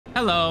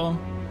Hello.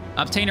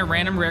 Obtain a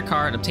random rare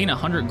card. Obtain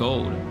 100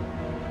 gold.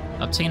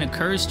 Obtain a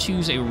curse.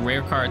 Choose a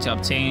rare card to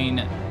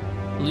obtain.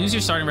 Lose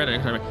your starting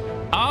red card.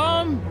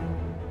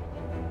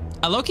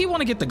 I low-key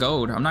want to get the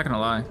gold. I'm not gonna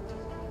lie.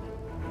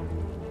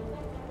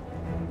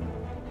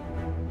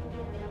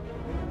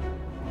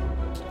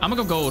 I'm gonna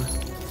go gold.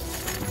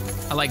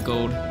 I like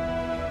gold.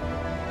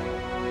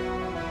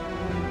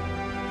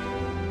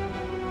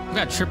 We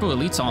got triple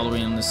elites all the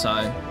way on this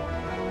side.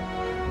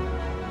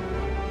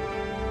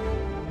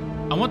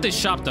 I want this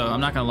shop though, I'm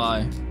not gonna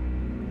lie.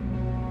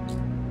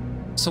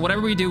 So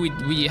whatever we do,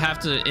 we have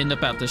to end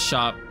up at the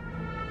shop.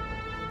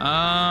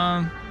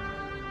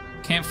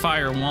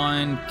 Campfire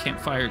 1,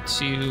 campfire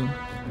 2.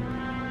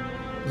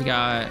 We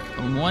got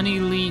 1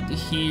 elite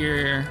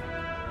here.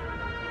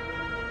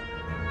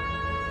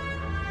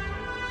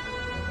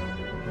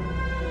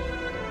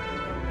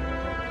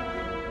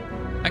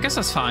 I guess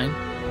that's fine.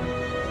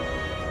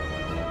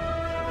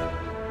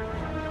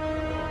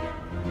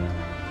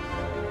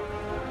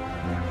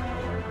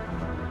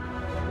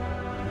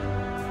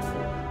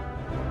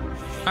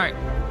 All right.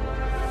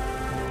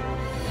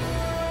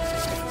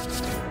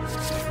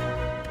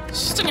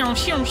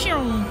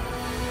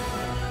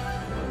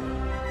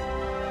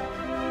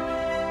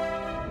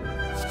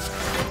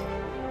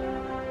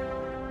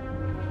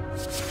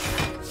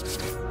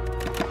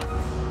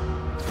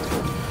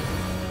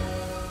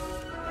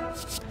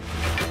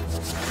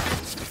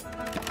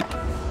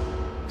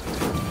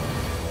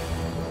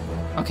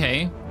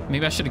 Okay,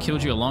 maybe I should have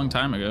killed you a long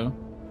time ago.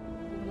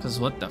 Cause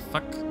what the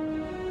fuck?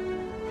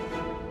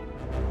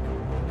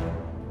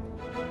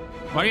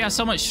 Why do you have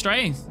so much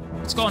strength?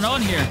 What's going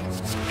on here?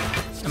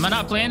 Am I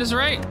not playing this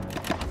right?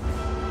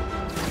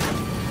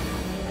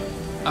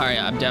 All right,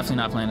 I'm definitely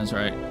not playing this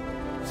right.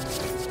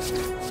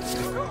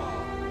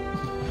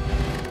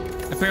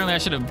 Apparently I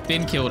should have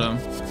been killed him.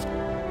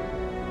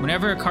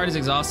 Whenever a card is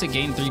exhausted,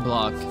 gain 3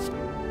 block.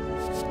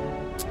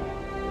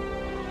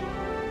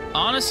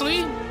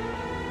 Honestly,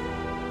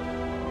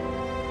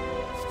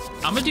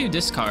 I'm gonna do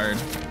this card,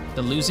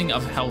 the losing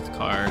of health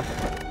card.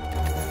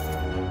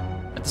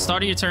 At the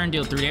start of your turn,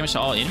 deal 3 damage to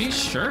all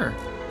enemies? Sure.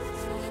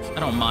 I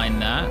don't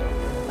mind that.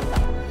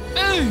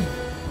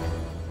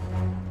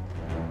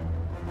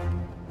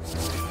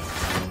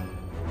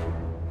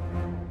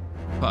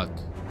 Fuck.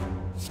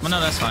 Well, no,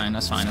 that's fine.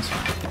 That's fine. That's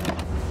fine.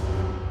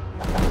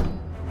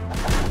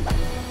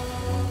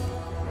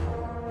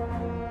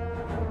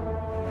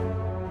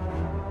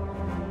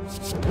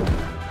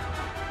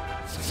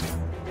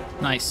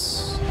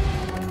 Nice.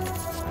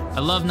 I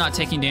love not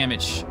taking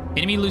damage.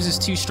 Enemy loses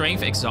 2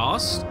 strength,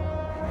 exhaust.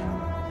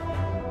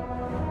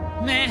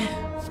 Meh.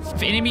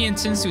 If enemy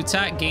intends to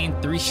attack, gain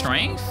 3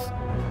 strength.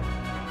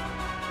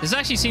 This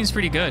actually seems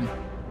pretty good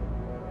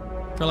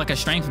for like a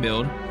strength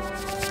build.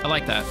 I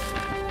like that.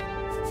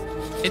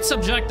 It's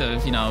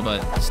subjective, you know,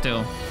 but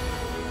still.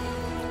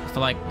 I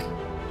feel like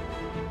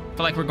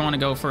we're going to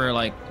go for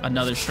like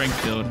another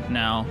strength build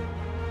now.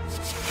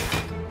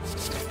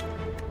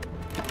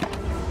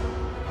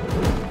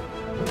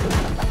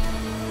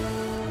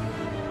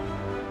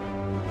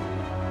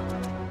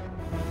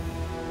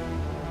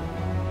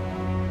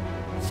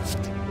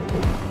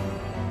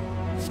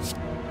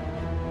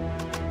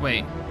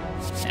 Wait.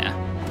 Yeah.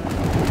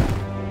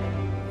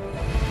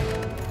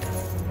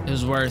 It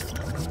was worth.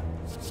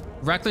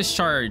 Reckless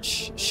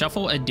charge.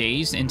 Shuffle a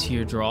dazed into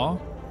your draw.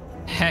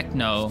 Heck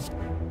no.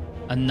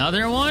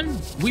 Another one?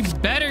 We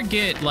better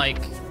get like.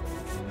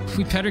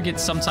 We better get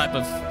some type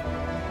of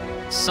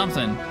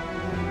something.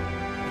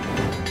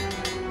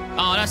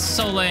 Oh, that's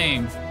so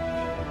lame.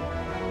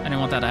 I didn't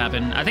want that to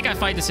happen. I think I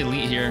fight this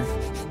elite here.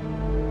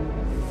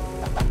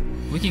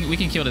 We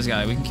can kill this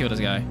guy. We can kill this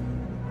guy.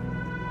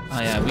 Oh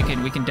yeah, we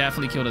can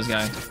definitely kill this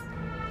guy.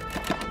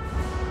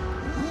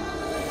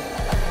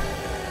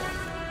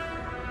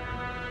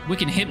 We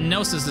can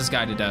hypnosis this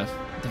guy to death,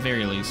 at the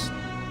very least.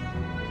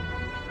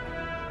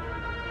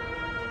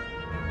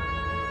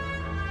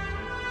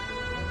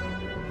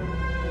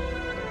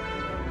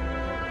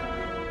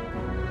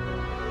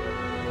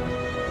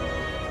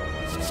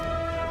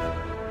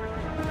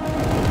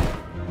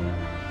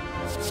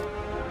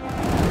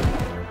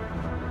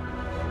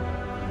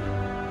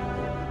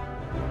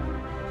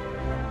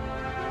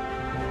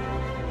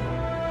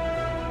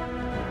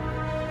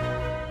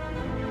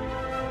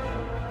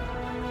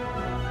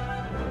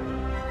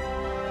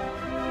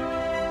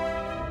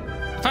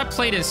 If I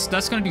play this,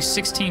 that's gonna do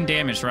 16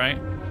 damage, right?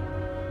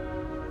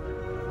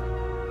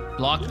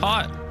 Block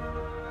pot.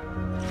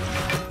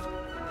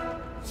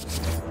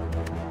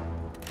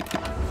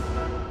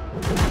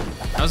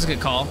 That was a good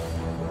call.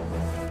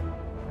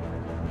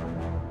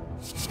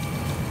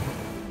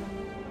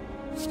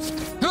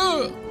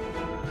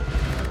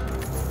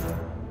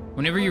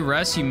 Whenever you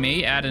rest, you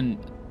may add a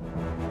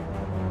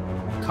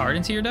card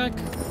into your deck.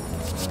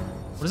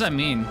 What does that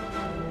mean?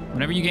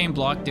 Whenever you gain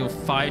block, deal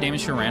 5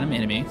 damage to a random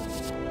enemy.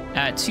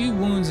 Add 2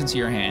 wounds into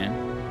your hand.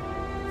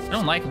 I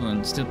don't like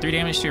wounds. Deal 3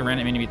 damage to a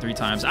random enemy 3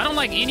 times. I don't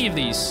like any of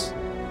these.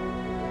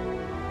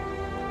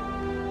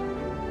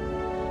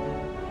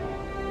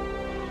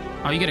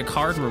 Oh, you get a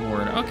card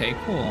reward. Okay,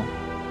 cool.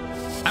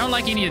 I don't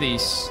like any of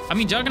these. I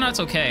mean, Juggernaut's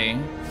okay.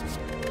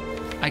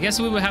 I guess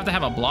we would have to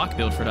have a block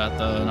build for that,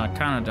 though, and I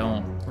kind of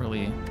don't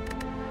really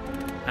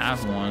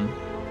have one.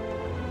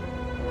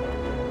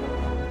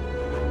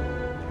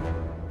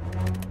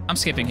 I'm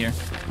skipping here.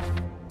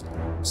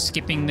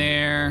 Skipping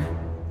there.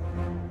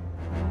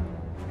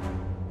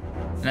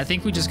 And I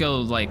think we just go,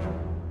 like,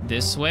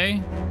 this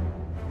way.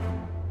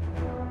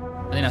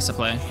 I think that's the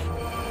play.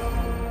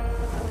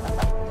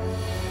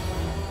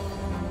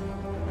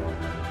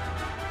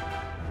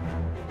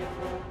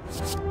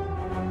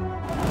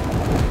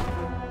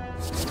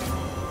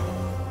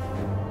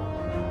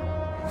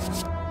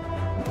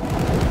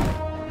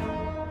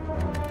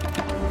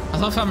 I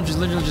love how I'm just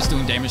literally just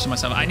doing damage to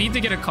myself. I need to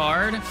get a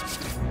card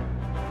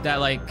that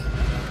like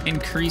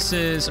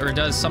increases or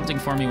does something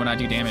for me when I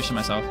do damage to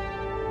myself.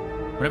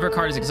 Whenever a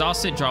card is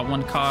exhausted, draw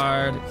 1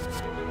 card,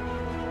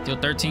 deal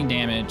 13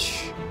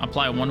 damage,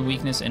 apply 1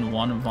 weakness and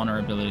 1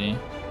 vulnerability.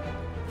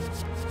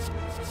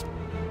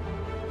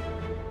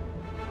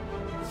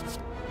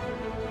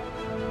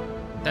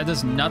 That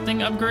does nothing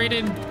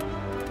upgraded.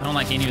 I don't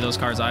like any of those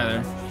cards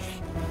either.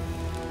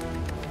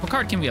 What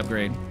card can we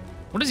upgrade?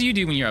 What does you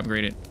do when you're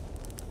upgraded?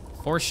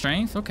 4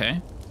 strength?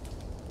 Okay.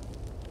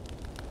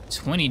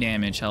 20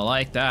 damage. I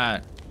like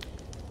that.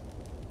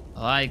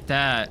 I like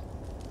that.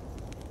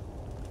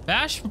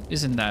 Bash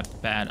isn't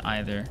that bad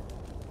either.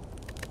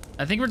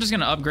 I think we're just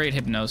gonna upgrade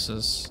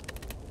Hypnosis.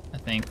 I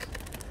think.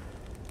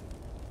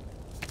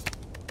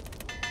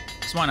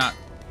 So why not?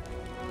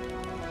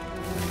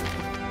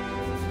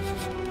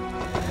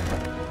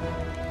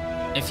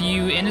 If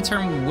you end a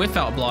turn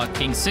without block,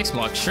 gain 6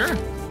 block, sure.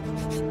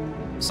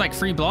 It's like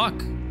free block.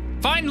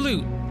 Find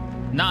loot.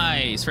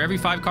 Nice. For every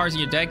 5 cards in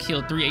your deck,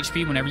 heal 3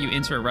 HP whenever you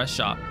enter a rest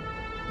shop.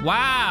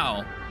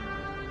 Wow.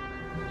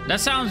 That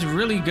sounds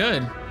really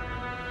good.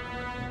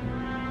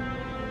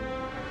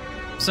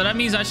 So that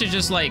means I should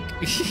just like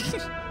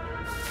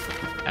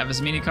have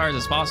as many cards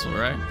as possible,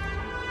 right?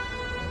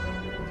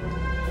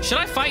 Should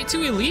I fight 2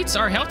 elites?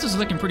 Our health is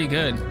looking pretty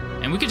good.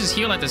 And we could just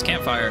heal at this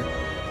campfire.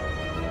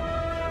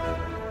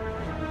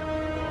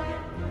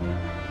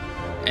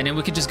 And then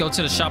we could just go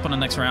to the shop on the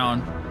next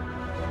round.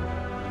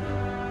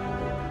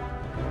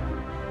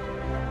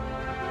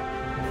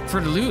 For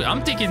the loot,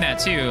 I'm thinking that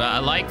too. I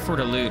like for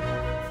the loot.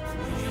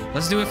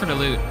 Let's do it for the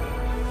loot.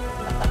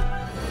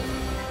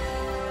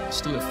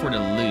 Let's do it for the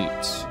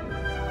loot.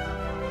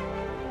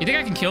 You think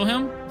I can kill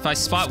him if I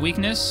spot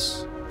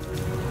weakness?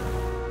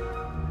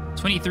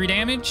 23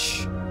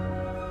 damage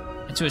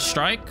into a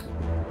strike.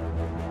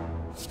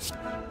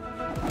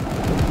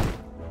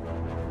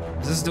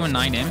 Is this doing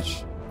 9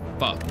 damage?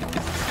 Fuck.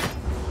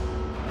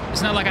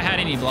 It's not like I had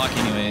any block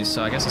anyways,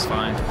 so I guess it's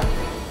fine.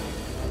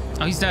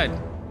 Oh, he's dead.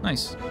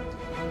 Nice.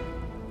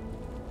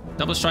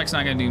 Double strike's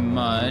not gonna do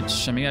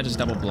much. I mean, I just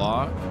double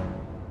block.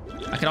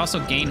 I could also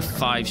gain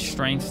 5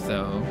 strength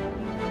though.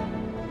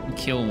 And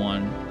kill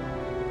one.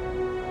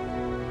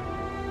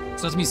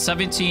 So that's me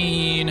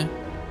 17.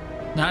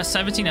 Not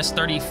 17, that's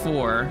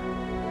 34.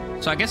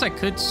 So I guess I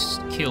could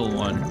kill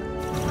one.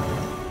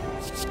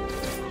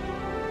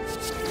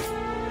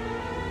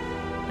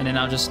 And then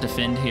I'll just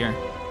defend here.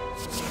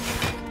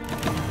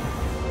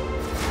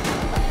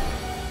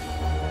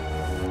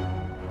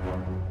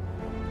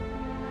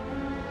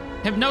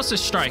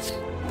 Hypnosis strike.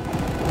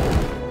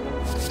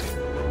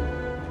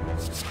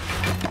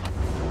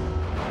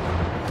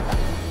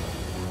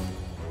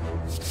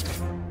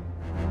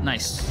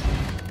 Nice.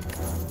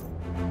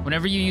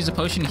 Whenever you use a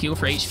potion, heal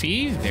for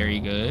HP. Very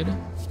good.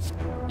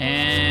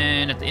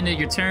 And at the end of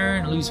your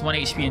turn, lose 1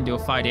 HP and deal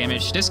 5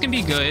 damage. This can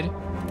be good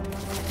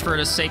for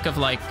the sake of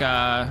like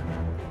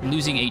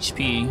losing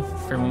HP.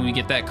 For when we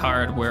get that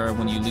card where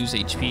when you lose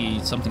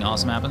HP, something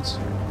awesome happens.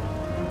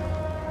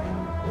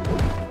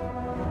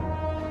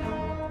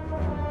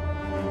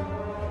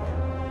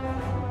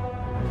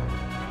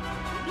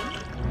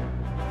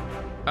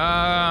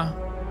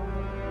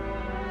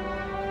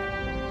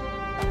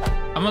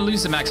 I'm gonna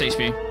lose the max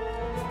HP.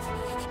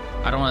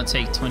 I don't want to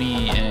take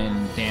 20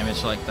 in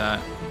damage like that.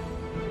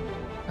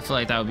 I feel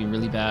like that would be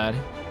really bad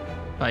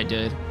if I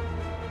did.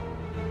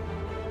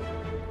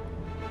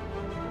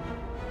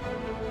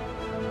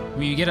 I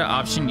mean, you get an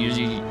option,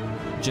 usually you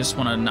just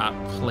want to not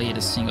play it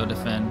a single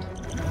defend.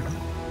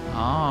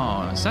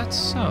 Oh, is that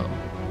so?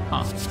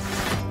 Huh.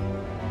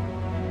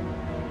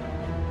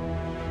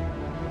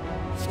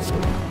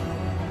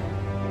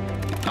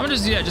 I'm gonna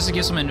just do that just to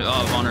get some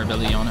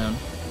vulnerability on him.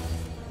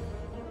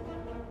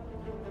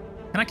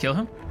 Can I kill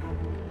him?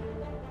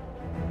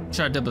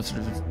 Try to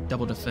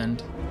double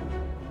defend.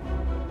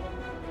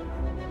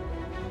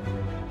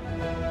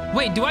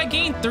 Wait, do I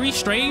gain 3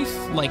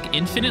 strength like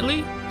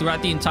infinitely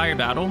throughout the entire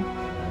battle?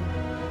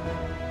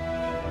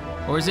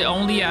 Or is it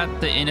only at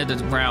the end of the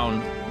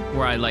round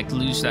where I like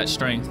lose that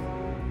strength?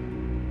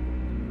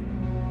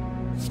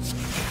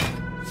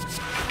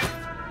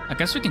 I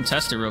guess we can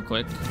test it real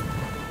quick.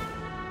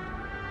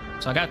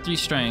 So I got 3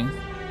 strength.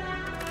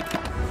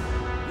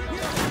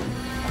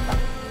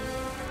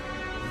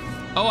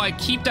 Oh, I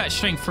keep that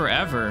strength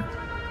forever.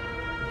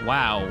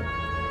 Wow.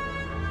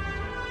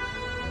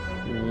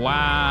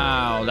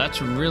 Wow,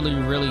 that's really,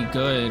 really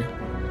good.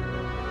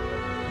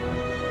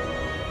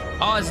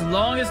 Oh, as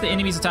long as the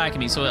enemy's attacking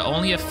me, so it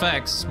only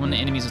affects when the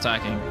enemy's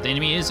attacking. If the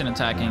enemy isn't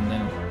attacking,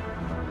 then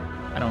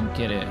I don't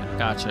get it.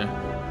 Gotcha.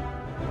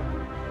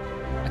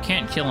 I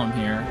can't kill him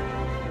here.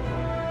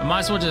 I might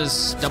as well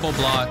just double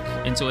block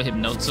into a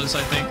hypnosis,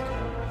 I think.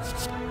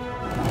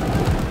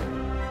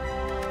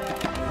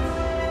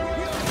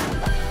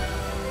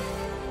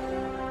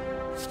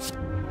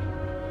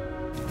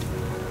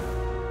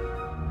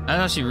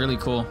 That's actually really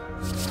cool.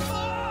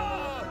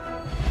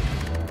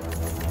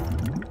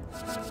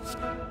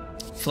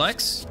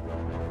 Flex.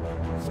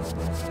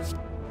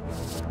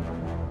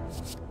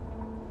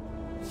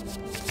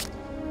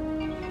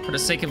 For the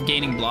sake of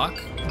gaining block.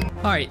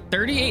 All right,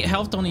 38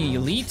 health on the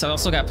elite. I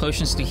also got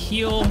potions to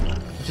heal,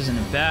 which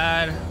isn't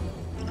bad.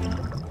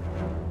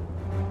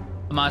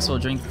 I might as well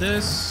drink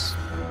this.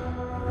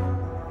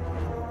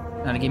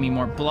 Now to give me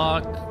more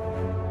block.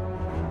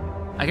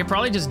 I could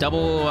probably just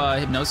double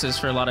hypnosis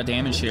for a lot of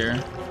damage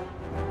here.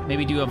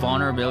 Maybe do a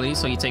vulnerability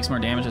so he takes more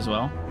damage as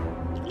well.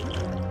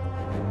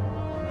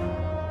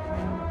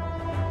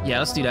 Yeah,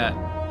 let's do that.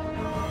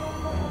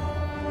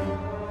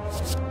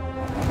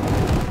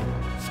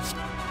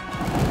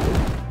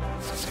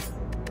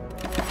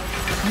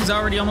 He's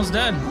already almost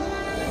dead.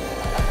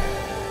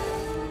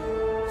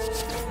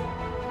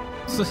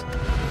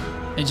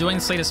 Enjoying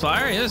the Slay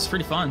Spire? Yeah, it's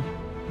pretty fun.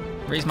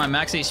 Raise my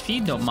max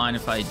HP, don't mind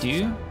if I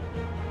do.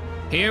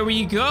 Here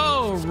we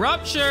go,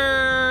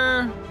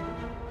 Rupture!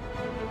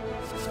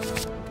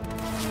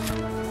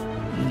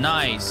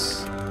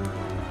 Nice.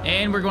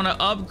 And we're gonna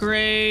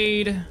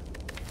upgrade.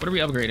 What are we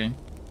upgrading?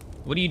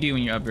 What do you do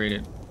when you upgrade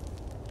it?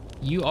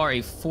 You are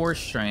a 4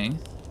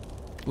 strength.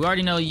 We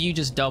already know you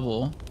just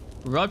double.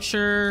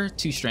 Rupture,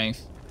 2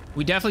 strength.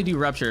 We definitely do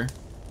Rupture.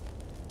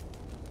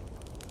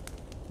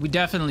 We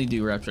definitely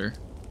do Rupture.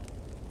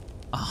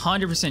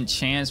 100%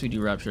 chance we do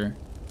Rupture.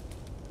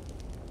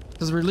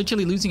 Because we're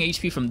literally losing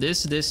HP from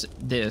this, this,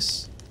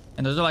 this.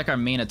 And those are like our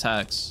main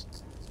attacks.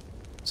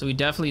 So we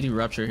definitely do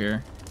Rupture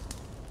here.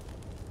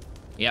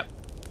 Yep.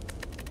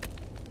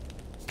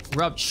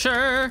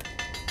 Rupture!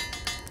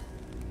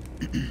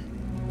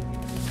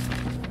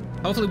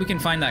 Hopefully we can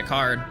find that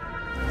card.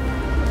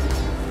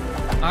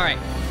 Alright.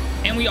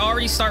 And we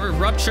already start with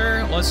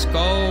Rupture. Let's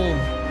go.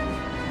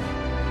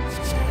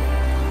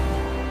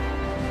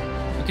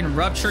 We can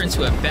Rupture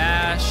into a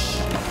bash.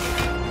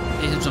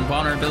 Give him some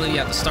vulnerability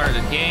at the start of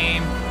the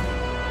game.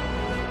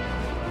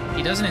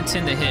 He doesn't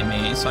intend to hit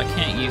me, so I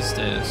can't use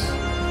this.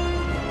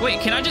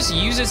 Wait, can I just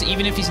use this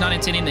even if he's not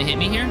intending to hit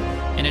me here?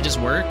 And it just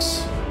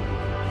works?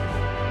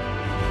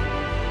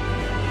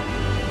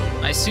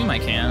 I assume I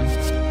can.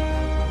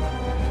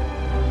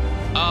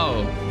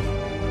 Oh.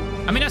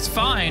 I mean, that's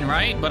fine,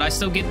 right? But I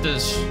still get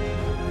this.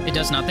 It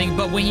does nothing.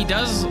 But when he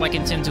does, like,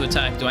 intend to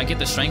attack, do I get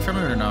the strength from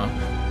it or no?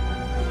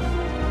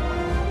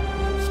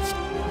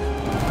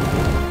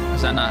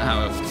 Is that not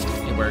how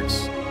it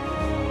works?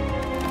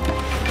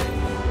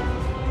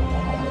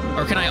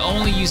 Or can I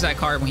only use that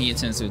card when he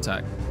intends to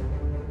attack?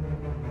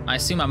 I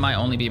assume I might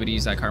only be able to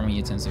use that card when he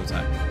intends to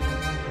attack.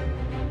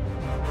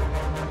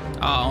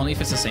 Oh, only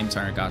if it's the same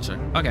turn. Gotcha.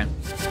 Okay.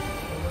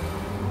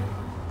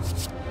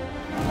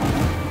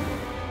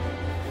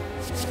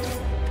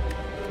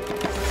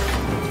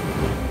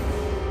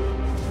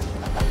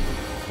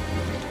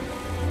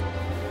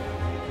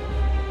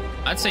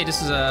 I'd say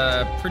this is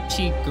a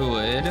pretty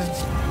good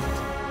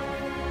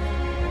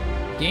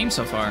game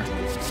so far.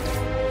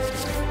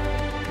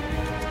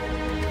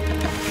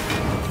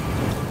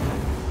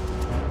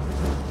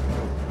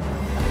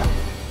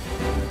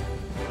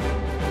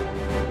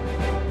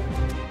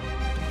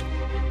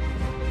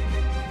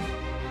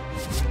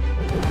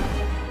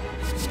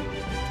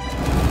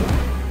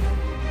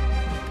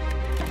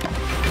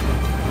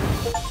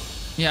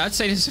 Yeah, I'd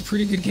say this is a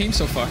pretty good game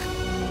so far.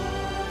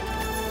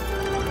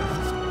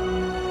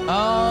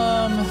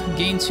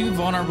 Gain 2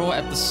 vulnerable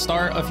at the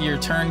start of your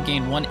turn,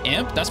 gain 1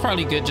 imp. That's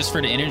probably good just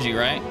for the energy,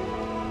 right?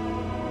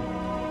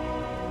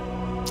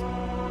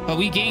 But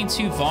we gain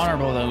 2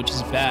 vulnerable though, which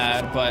is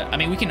bad. But I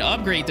mean, we can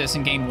upgrade this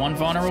and gain 1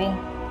 vulnerable,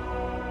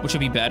 which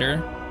would be better.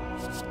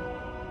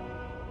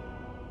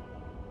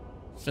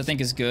 Which I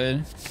think is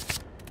good.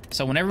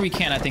 So whenever we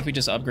can, I think we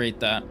just upgrade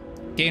that.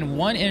 Gain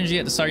 1 energy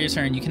at the start of your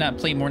turn. You cannot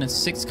play more than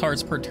 6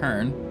 cards per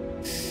turn.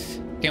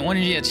 Gain 1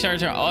 energy at the start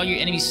of your turn. All your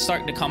enemies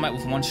start the combat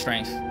with 1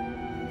 strength.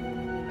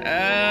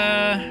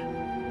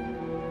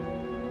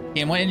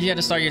 Gain 1 energy at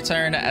the start of your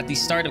turn. At the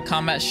start of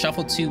combat,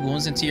 shuffle 2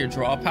 wounds into your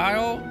draw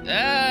pile.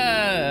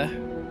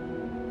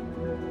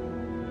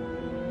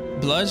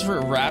 Bludge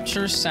with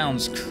Rapture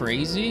sounds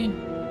crazy.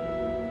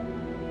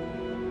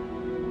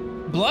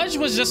 Bludge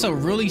was just a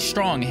really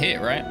strong hit,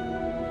 right?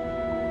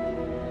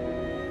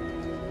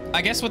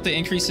 I guess with the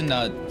increase in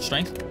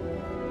strength.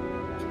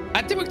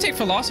 I think we could take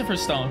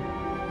Philosopher's Stone.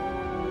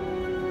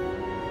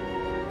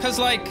 Because,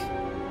 like,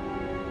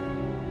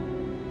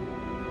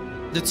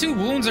 the 2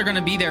 wounds are going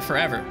to be there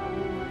forever.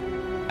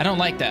 I don't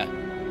like that.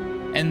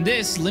 And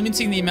this,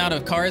 limiting the amount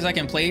of cards I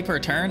can play per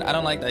turn, I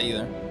don't like that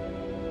either.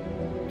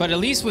 But at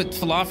least with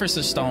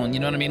Philosopher's Stone, you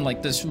know what I mean?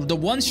 Like this, the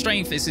one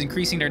strength is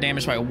increasing their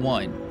damage by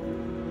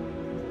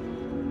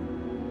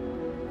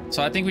 1.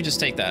 So I think we just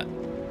take that.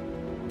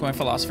 Going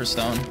Philosopher's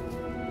Stone.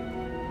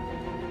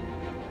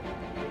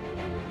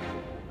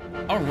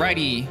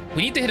 Alrighty,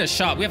 we need to hit a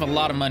shop. We have a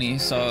lot of money,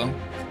 so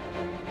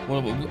well,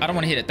 I don't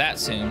want to hit it that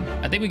soon.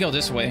 I think we go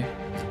this way.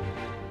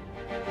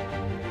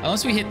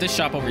 Unless we hit this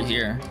shop over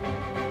here.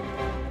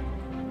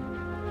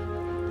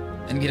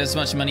 And get as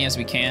much money as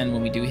we can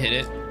when we do hit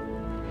it.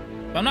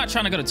 But I'm not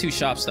trying to go to 2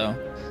 shops though.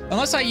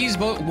 Unless I use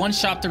one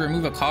shop to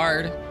remove a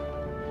card,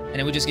 and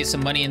then we just get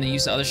some money and then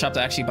use the other shop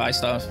to actually buy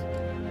stuff.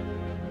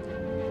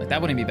 Like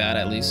that wouldn't be bad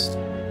at least.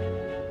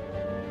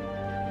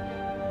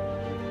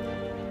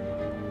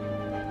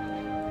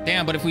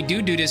 Damn, but if we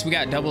do this, we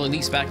got double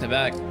elites back to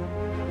back.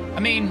 I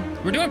mean,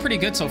 we're doing pretty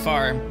good so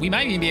far. We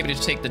might even be able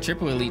to take the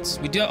triple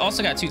elites. We do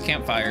also got 2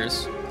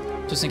 campfires,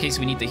 just in case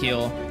we need to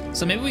heal.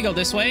 So maybe we go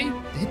this way,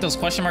 hit those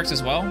question marks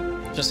as well,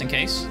 just in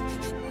case.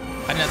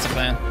 I think that's the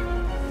plan.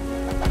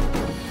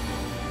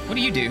 What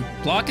do you do?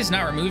 Block is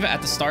not removed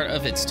at the start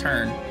of its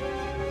turn.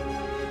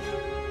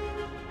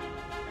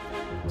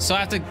 So I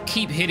have to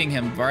keep hitting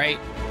him, right?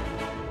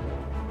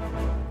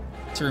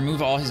 To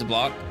remove all his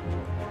block.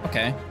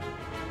 Okay.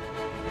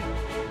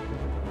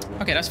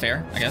 Okay, that's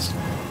fair, I guess.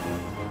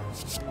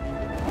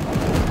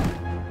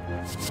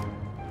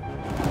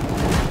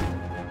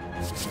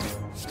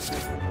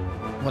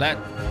 Well,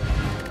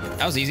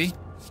 that was easy.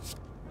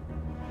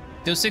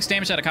 Deal 6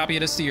 damage at a copy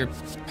of this to your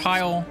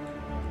pile.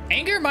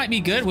 Anger might be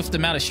good with the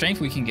amount of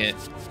strength we can get.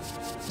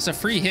 It's a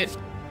free hit.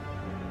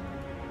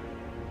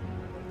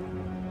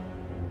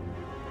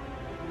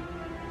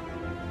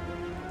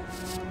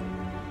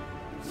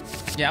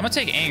 Yeah, I'm gonna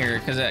take anger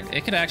because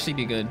it could actually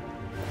be good.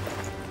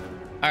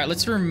 All right,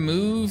 let's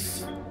remove.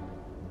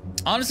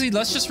 Honestly,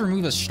 let's just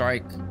remove a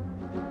strike. I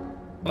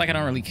feel like I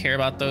don't really care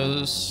about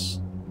those.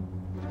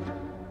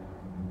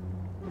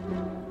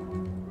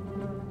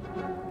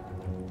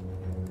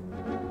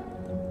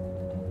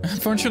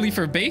 Unfortunately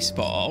for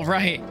baseball,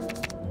 right?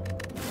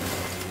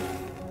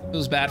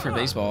 Feels bad for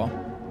baseball.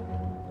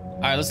 All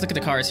right, let's look at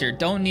the cards here.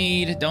 Don't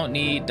need, don't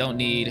need, don't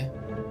need.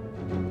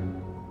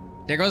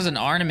 There goes an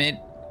ornament.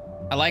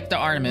 I like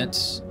the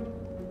ornaments.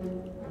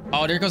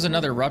 Oh, there goes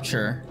another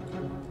rupture.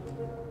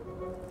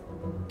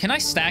 Can I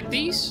stack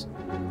these?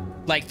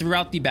 Like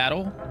throughout the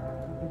battle?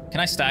 Can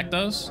I stack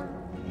those?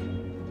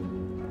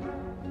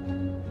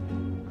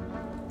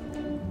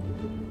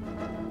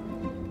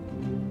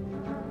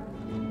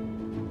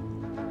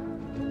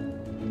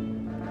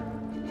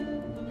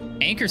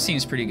 Anchor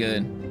seems pretty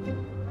good.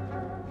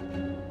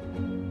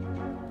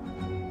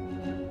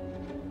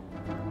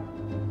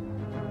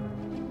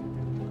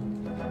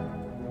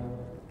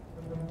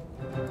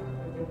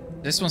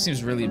 This one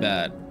seems really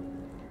bad.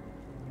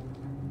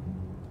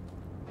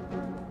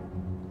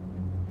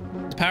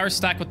 The powers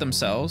stack with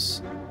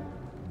themselves.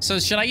 So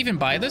should I even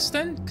buy this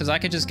then? Because I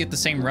could just get the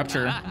same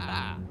rupture.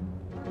 I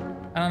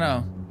don't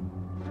know.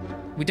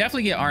 We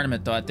definitely get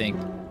ornament though, I think.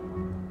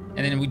 And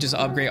then we just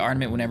upgrade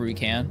ornament whenever we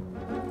can.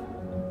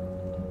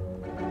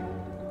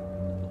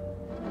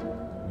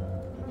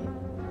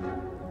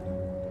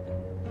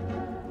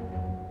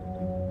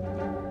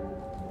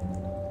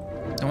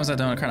 The ones that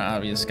don't are kind of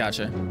obvious.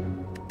 Gotcha.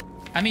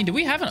 I mean, do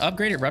we have an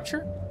upgraded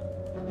rupture?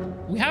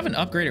 We have an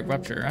upgraded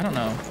rupture. I don't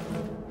know.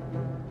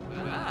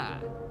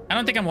 I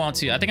don't think I want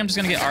to. I think I'm just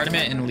gonna get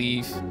ornament and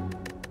leave.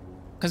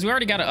 Because we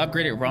already got an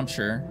upgraded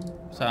rupture.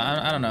 So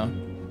I don't know.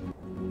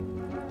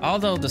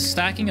 Although the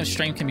stacking of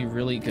strength can be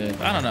really good.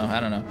 I don't know. I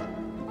don't know.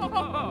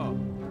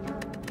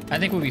 I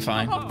think we'll be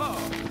fine.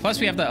 Plus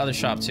we have that other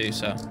shop too,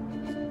 so.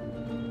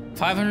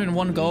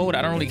 501 gold.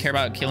 I don't really care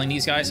about killing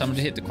these guys, so I'm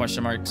gonna hit the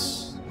question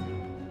marks.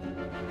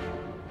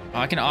 Oh,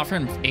 I can offer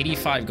him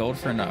 85 gold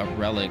for a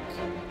relic.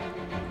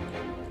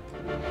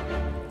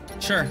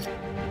 Sure.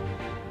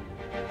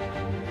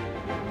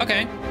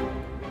 Okay.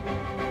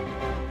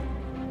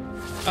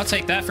 I'll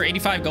take that. For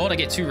 85 gold, I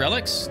get 2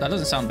 relics. That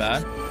doesn't sound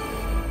bad.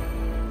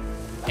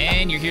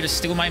 And you're here to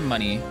steal my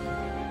money.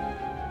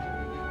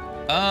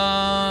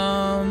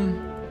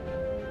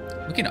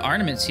 We can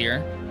ornaments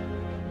here.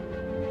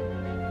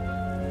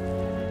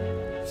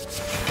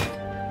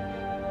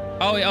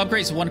 Oh, it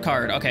upgrades 1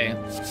 card. Okay.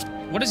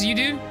 What does you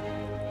do?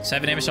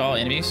 7 damage to all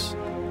enemies.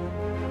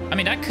 I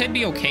mean, that could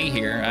be okay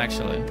here,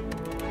 actually.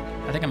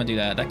 I think I'm gonna do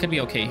that. That could be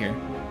okay here.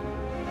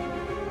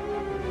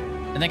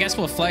 And I guess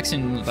we'll flex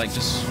and, like,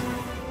 just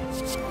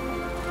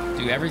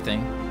do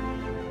everything.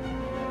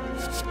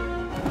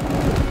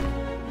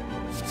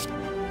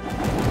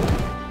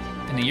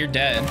 And then you're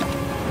dead.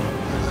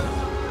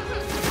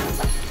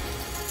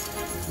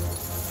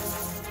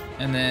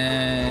 And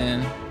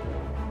then...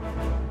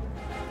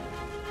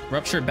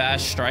 Rupture,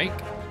 Bash, Strike.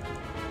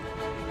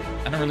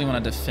 I don't really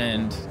want to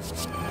defend.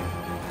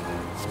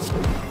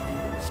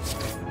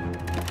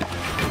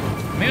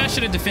 Maybe I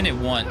should have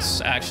defended once,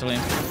 actually.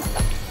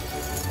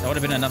 That would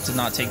have been enough to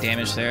not take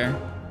damage there.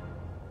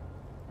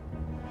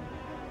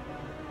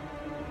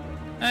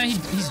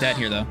 He's dead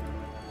here, though.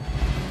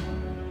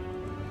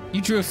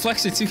 You drew a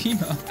Flexer to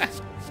Hemo.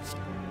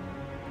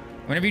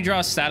 Whenever you draw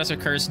a status or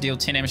curse, deal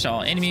 10 damage to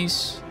all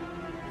enemies.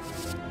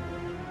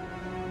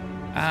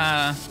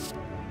 I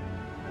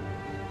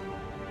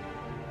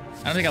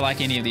don't think I like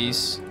any of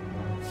these.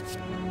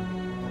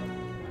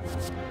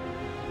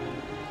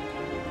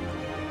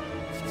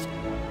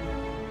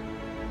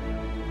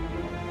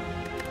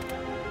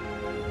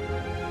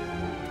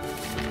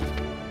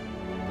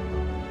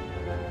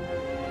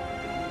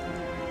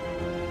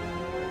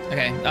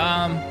 Okay,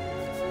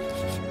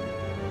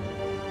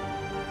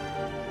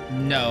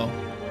 no.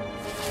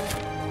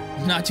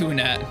 I'm not doing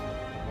that.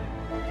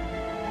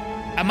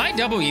 I might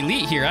double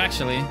elite here,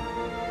 actually.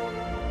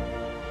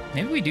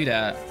 Maybe we do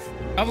that.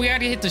 Oh, we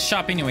already hit the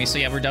shop anyway, so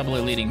yeah, we're double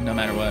eliting no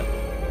matter what.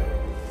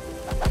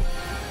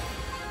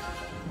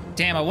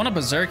 Damn, I want to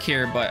berserk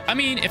here, but I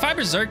mean, if I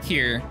berserk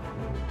here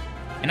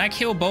and I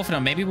kill both of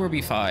them, maybe we'll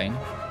be fine.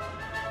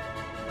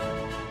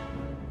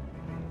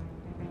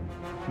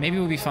 Maybe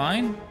we'll be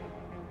fine.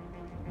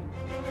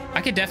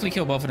 I could definitely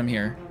kill both of them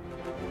here.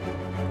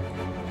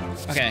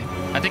 Okay,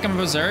 I think I'm a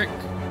berserk.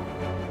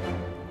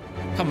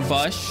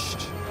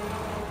 Combust.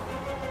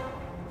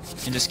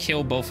 And just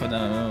kill both of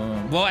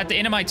them. Well, at the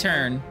end of my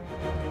turn.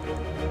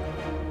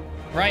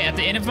 Right, at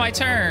the end of my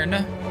turn,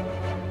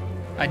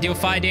 I deal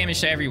 5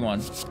 damage to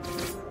everyone.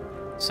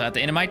 So at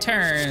the end of my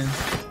turn,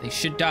 they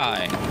should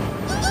die.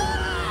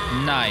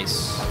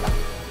 Nice.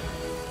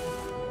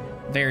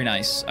 Very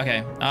nice.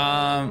 Okay,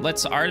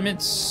 let's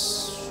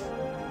Artemis.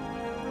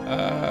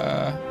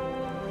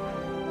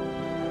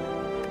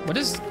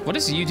 What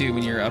does you do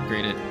when you're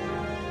upgraded?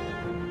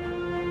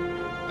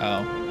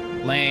 Oh,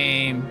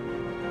 lame.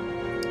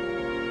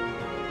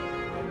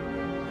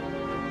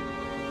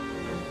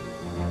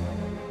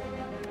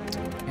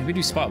 Maybe we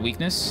do spot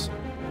weakness.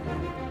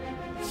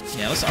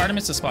 Yeah, let's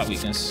Artemis the spot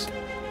weakness.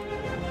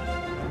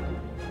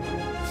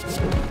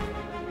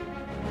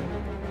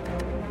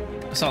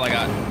 That's all I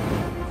got.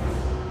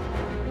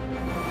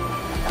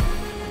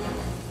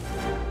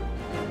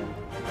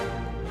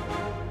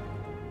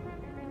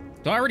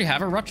 Do I already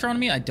have a rupture on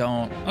me? I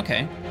don't.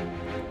 Okay.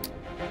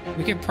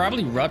 We could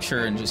probably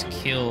rupture and just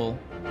kill.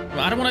 Well,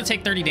 I don't want to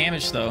take 30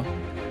 damage though.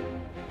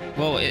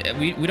 Well,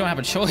 we don't have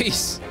a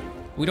choice.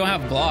 We don't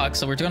have blocks,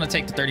 so we're going to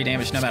take the 30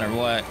 damage no matter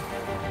what.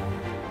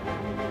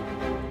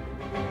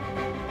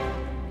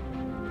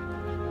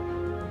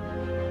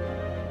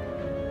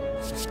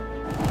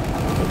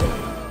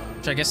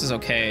 Which I guess is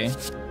okay.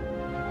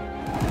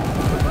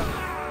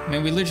 I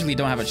mean, we literally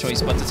don't have a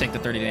choice but to take the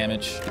 30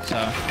 damage,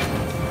 so.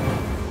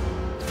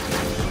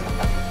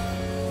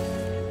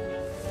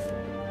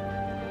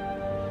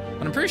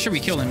 But I'm pretty sure we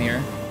kill him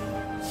here.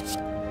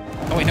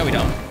 Oh wait, no we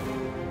don't.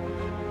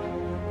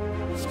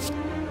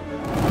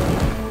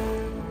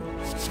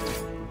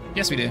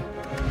 Yes, we do.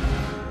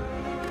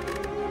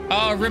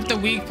 Oh, rip the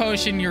weak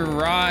potion, you're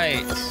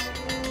right.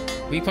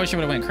 Weak potion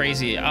would have went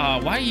crazy.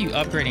 Why are you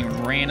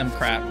upgrading random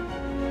crap?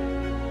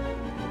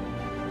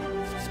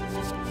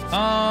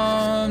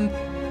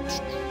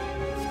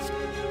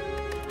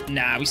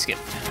 Nah, we skip.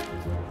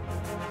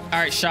 All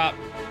right, shop.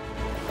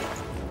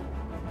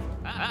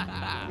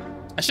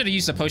 I should have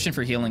used a potion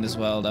for healing as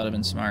well. That would have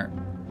been smart.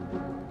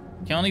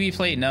 Can only be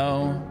played.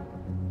 No.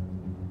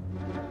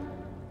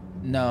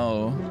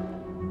 No.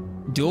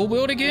 Dual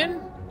wield again?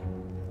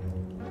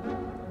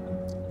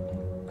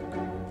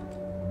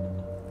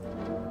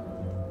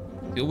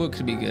 Dual wield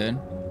could be good.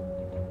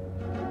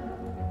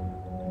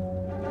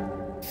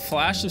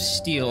 Flash of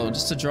Steel,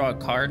 just to draw a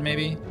card,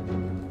 maybe?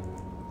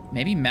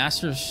 Maybe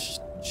Master of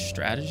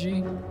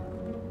Strategy?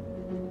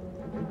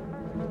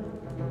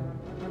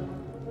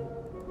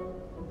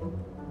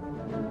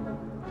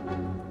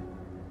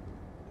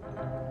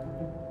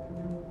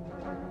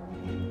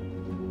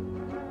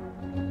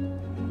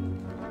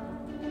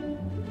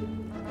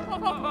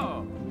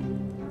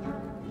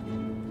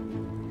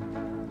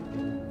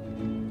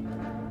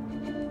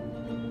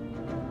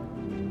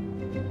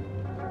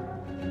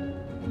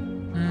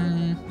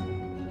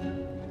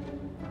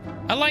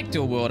 I like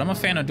dual wield. I'm a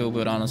fan of dual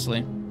wield,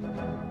 honestly.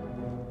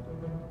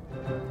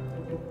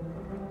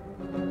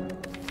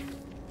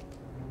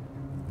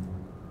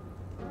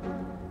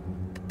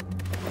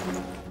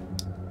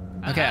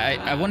 Okay,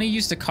 I want to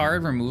use the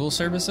card removal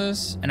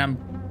services, and I'm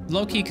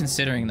low-key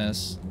considering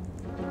this.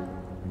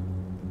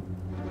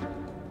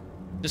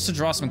 Just to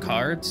draw some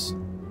cards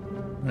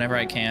whenever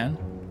I can.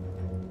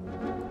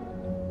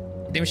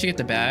 I think we should get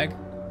the bag.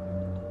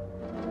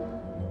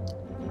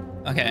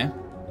 Okay.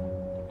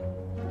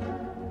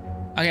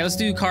 Okay, let's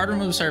do card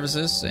remove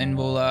services, and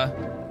we'll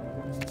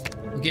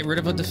get rid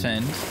of a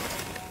defend.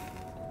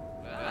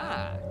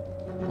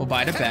 We'll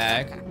buy the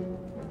bag.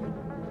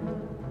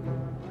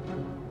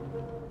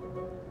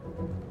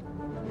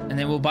 And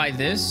then we'll buy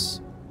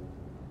this.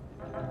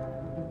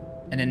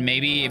 And then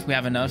maybe if we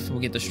have enough, we'll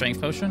get the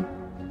strength potion.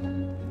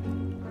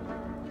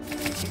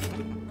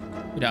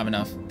 We don't have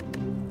enough.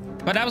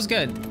 But that was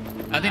good.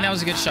 I think that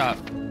was a good shot.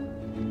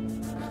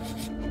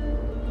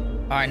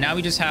 All right, now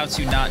we just have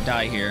to not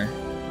die here.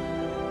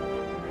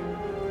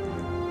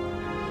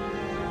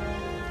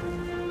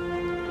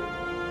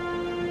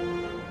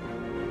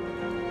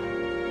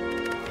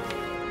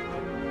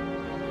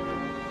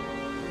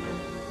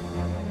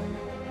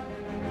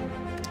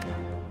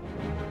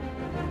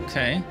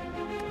 Okay.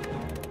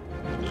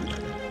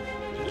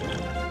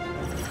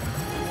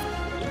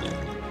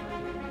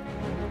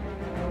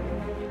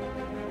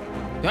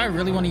 Do I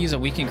really want to use a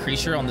weakened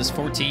creature on this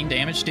 14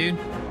 damage dude?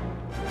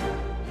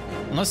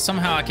 Unless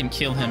somehow I can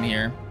kill him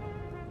here.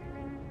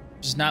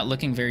 Just not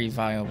looking very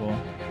viable.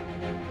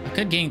 I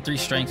could gain 3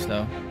 strength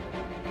though.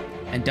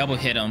 And double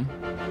hit him.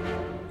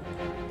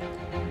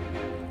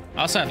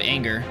 I also have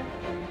anger.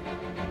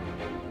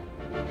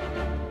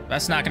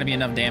 That's not going to be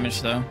enough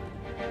damage though.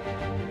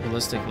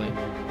 Realistically.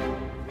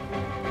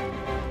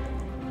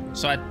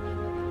 So I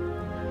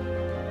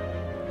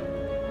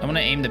want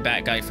to aim the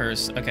bat guy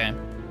first. Okay.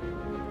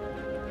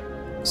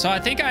 So I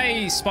think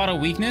I spot a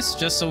weakness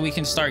just so we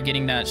can start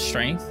getting that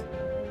strength.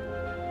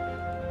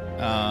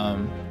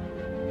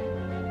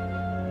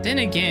 Then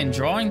again,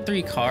 drawing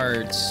 3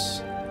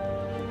 cards.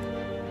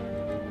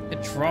 I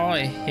could draw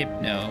a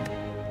Hypno.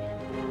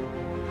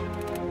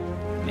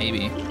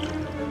 Maybe.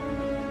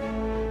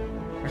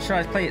 Or should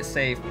I play it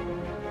safe?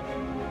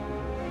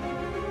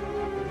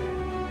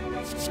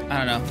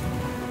 I don't know.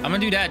 I'm gonna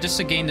do that just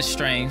to gain the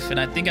strength, and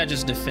I think I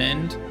just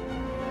defend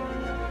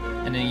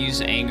and then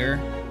use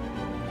anger.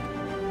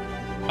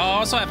 I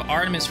also have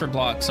Artemis for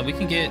block, so we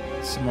can get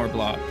some more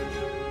block.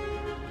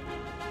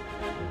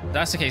 If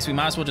that's the case, we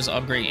might as well just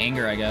upgrade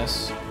anger, I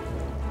guess.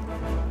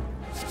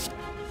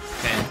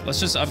 Okay,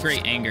 let's just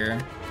upgrade anger,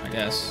 I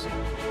guess.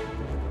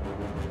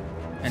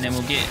 And then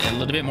we'll get a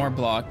little bit more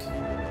block.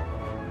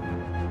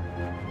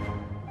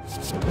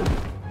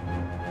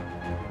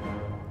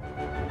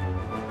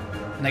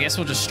 And I guess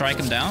we'll just strike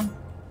him down.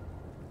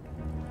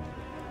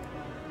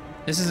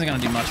 This isn't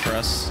gonna do much for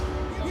us.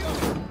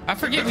 I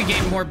forget we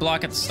gained more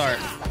block at the start.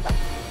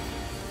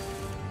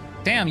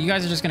 Damn, you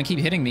guys are just gonna keep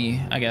hitting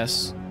me, I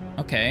guess.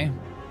 Okay.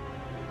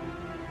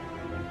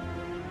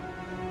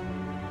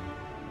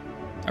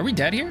 Are we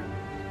dead here?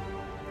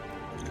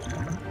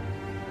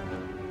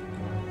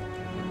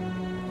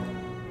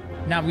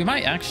 Now, we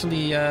might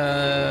actually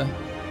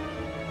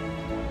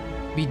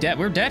be dead.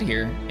 We're dead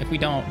here if we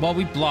don't. Well,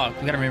 we block.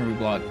 We gotta remember we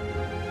block.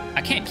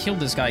 I can't kill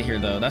this guy here,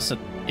 though. That's the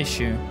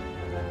issue.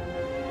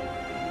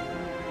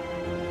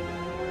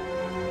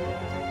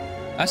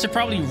 I should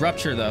probably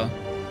rupture, though,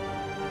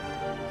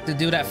 to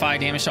do that 5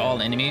 damage to all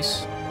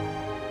enemies.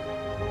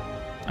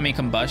 I mean,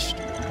 combust.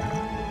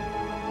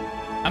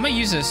 I'm gonna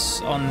use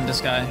this on this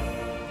guy,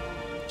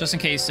 just in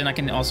case, and I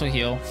can also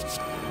heal.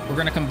 We're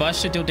gonna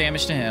combust to deal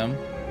damage to him.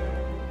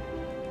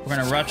 We're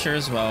gonna rupture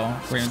as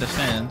well. We're gonna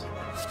defend,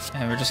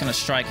 and we're just gonna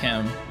strike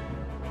him.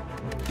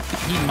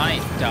 He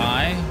might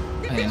die.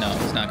 Okay, no,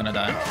 he's not gonna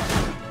die.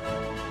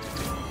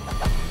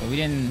 But we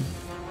didn't.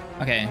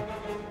 Okay.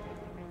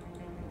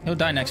 He'll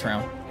die next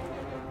round.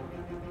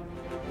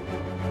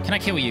 Can I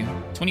kill you?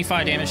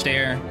 25 damage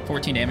there,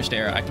 14 damage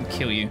there. I can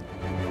kill you.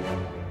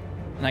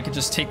 And I can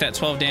just take that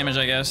 12 damage,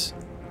 I guess.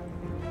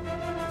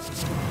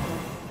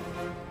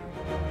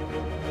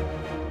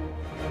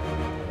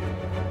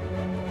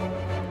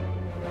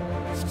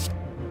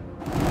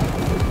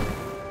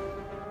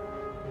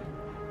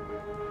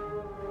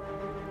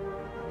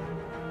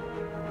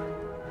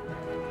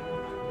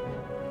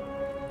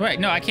 Wait,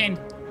 no, I can't.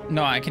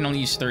 No, I can only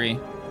use 3.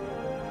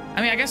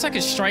 I mean, I guess I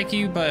could strike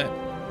you, but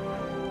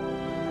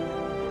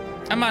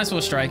I might as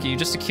well strike you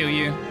just to kill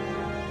you,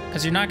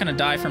 because you're not going to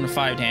die from the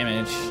 5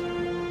 damage,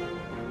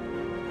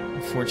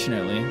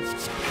 unfortunately.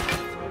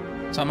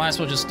 So I might as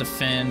well just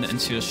defend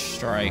into a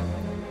strike.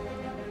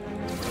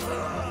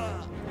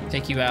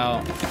 Take you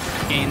out,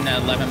 gain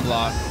that 11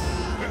 block.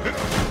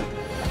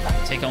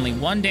 Take only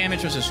 1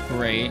 damage, which is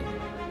great.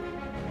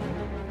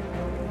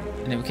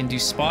 And then we can do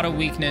spot of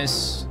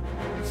weakness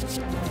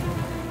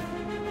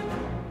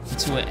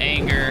into an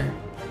anger,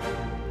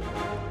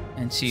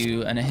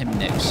 into an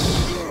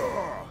Ahimnix.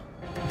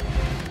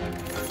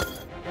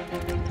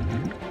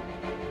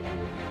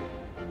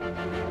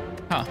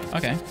 Huh,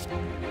 okay.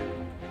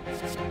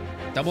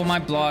 Double my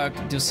block,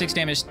 deal 6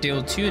 damage,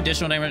 deal 2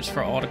 additional damage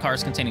for all the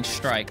cards containing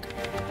strike.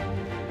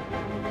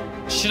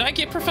 Should I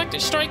get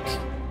perfected strike?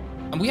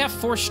 We have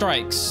 4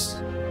 strikes.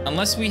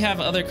 Unless we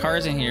have other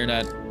cards in here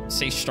that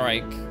say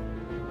strike.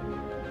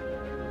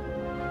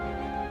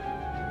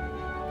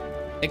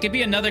 It could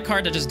be another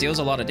card that just deals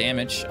a lot of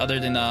damage, other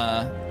than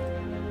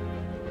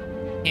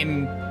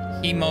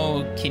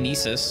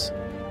ꜱᴏᴄɪᴜᴚ.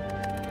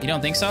 You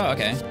don't think so?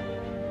 Okay.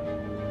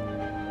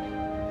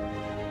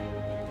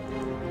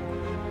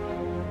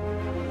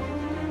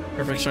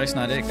 Perfect strike's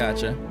not it.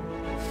 Gotcha.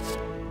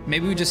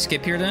 Maybe we just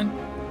skip here then.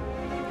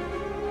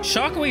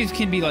 Shockwave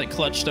can be like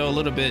clutch though a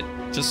little bit,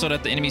 just so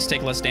that the enemies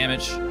take less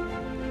damage.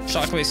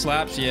 Shockwave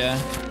slaps, yeah.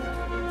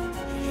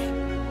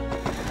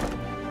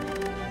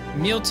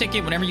 Meal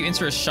ticket whenever you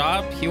enter a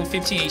shop, heal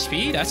 15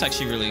 HP. That's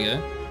actually really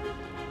good.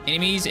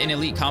 Enemies in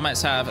elite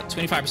combats have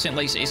 25%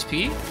 less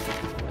HP.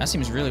 That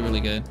seems really, really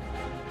good.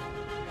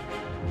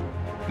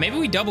 Maybe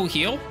we double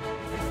heal.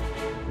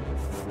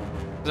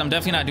 Because I'm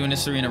definitely not doing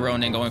this 3 in a row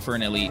and then going for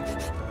an elite.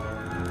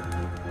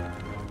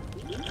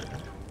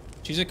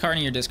 Choose a card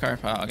in your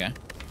discard pile. Okay.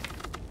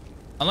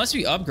 Unless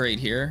we upgrade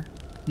here.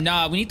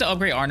 Nah, we need to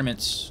upgrade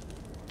ornaments.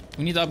 We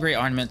We need to upgrade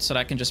armaments so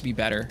that can just be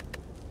better.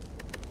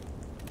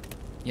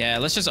 Yeah,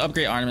 let's just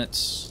upgrade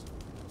armaments.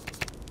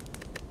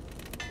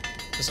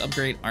 Let's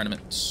upgrade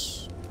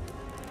armaments.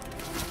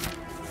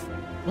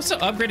 What's the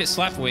upgraded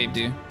slap wave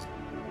do?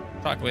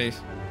 Shock wave.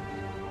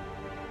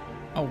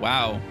 Oh,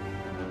 wow.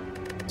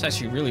 It's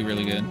actually really,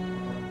 really good.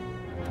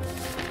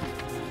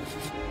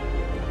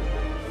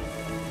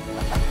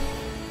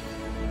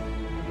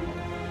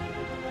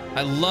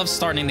 I love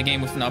starting the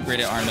game with an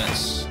upgraded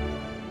armaments.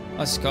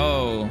 Let's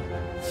go.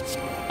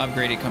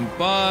 Upgraded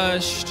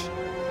combust.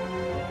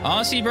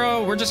 Honestly,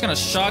 bro, we're just gonna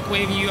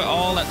shockwave you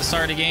all at the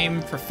start of the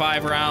game for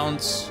 5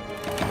 rounds.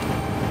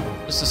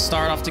 Just to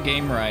start off the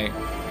game right.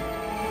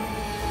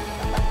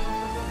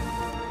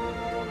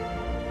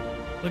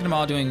 Look at them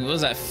all doing, what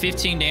was that,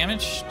 15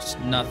 damage? Just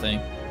nothing.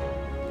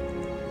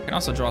 I can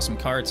also draw some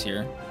cards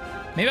here.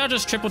 Maybe I'll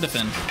just triple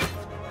defend.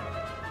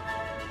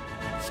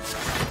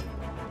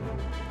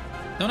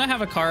 Don't I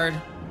have a card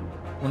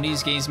when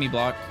these games me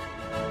block?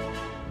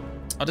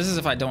 Oh, this is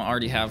if I don't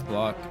already have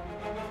block.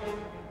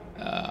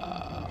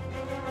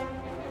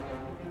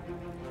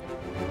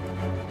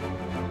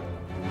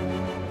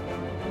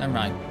 Never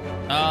mind.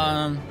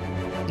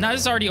 No,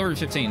 this is already over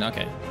 15.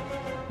 Okay.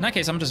 In that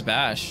case, I'm just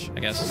bash, I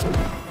guess.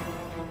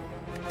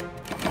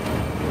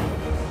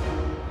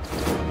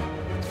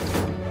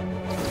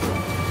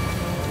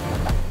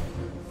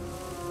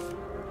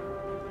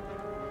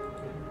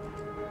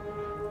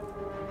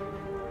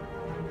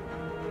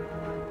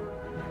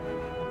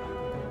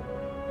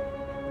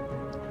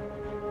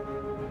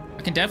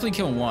 I can definitely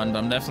kill 1, but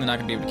I'm definitely not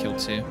gonna be able to kill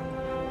 2.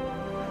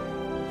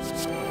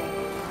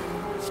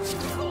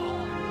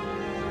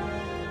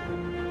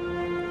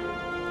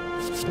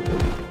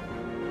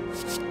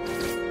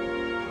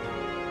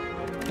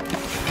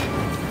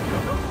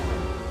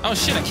 Oh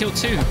shit, I killed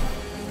 2.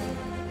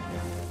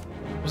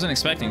 Wasn't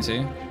expecting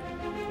to.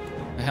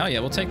 But hell yeah,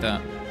 we'll take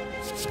that.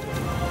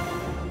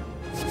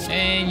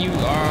 And you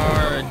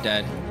are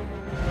dead.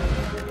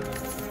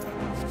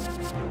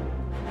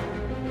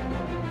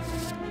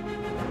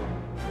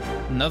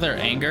 Another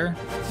anger?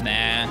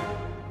 Nah.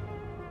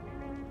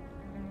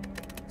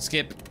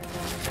 Skip.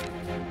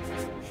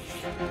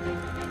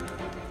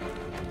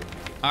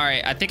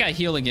 Alright, I think I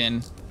heal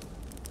again.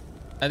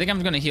 I think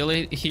I'm gonna heal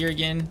it here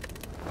again.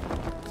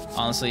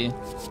 Honestly.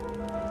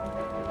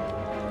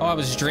 Oh, I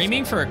was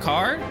dreaming for a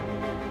card?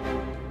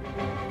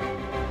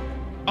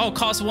 Oh,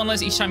 costs 1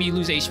 less each time you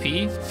lose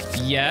HP?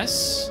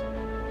 Yes.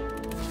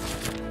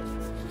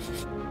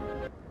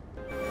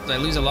 I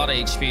lose a lot of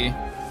HP.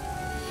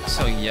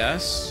 So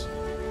yes.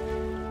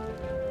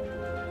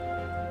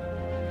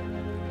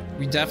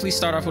 We definitely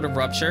start off with a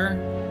Rupture.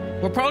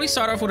 We'll probably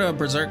start off with a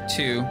Berserk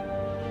too.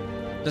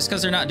 Just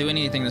because they're not doing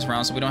anything this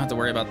round, so we don't have to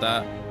worry about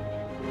that.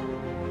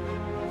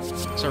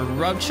 So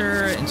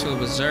Rupture into a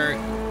Berserk.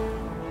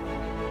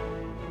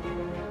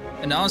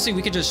 And honestly,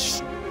 we could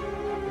just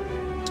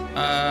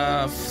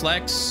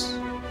flex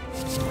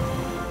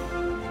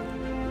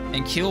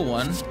and kill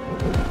 1.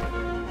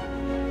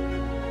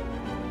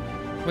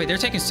 Wait, they're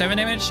taking 7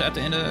 damage at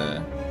the end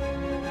of...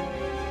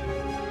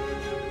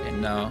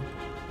 No.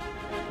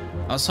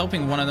 I was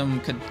hoping one of them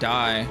could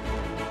die.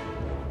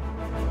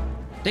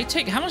 They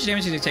take... How much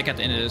damage do they take at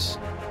the end of this?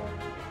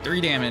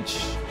 3 damage.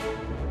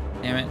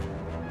 Damn it.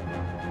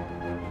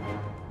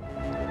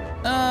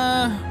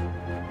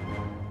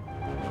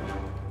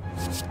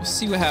 Let's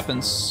see what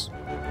happens.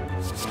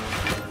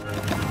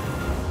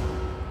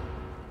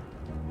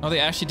 Oh, they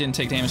actually didn't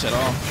take damage at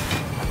all.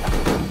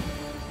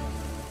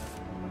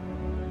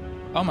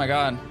 Oh my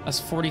god, that's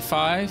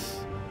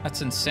 45?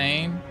 That's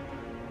insane.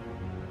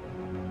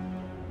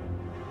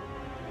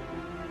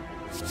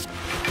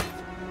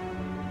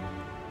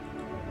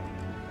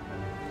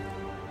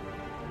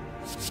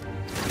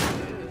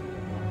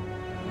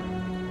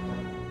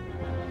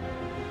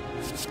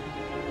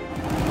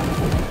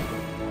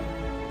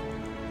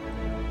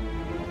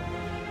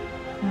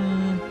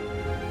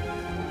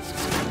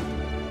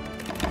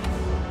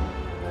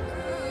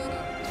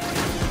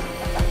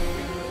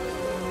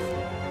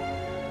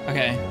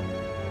 Okay.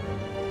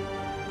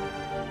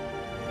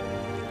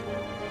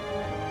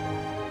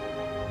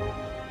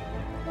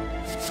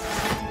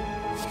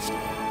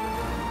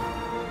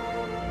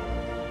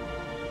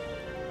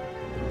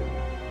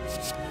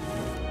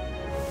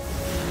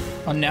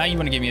 Oh, now you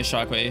want to give me a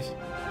shockwave.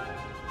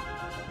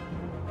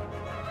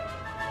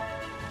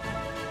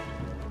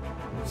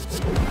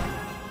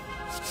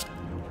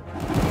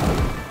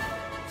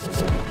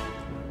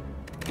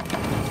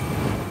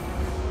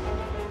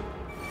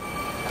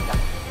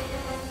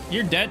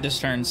 You're dead this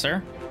turn,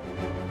 sir.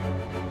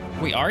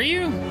 Wait, are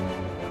you?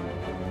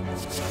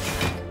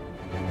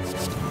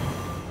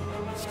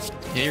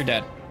 Yeah, you're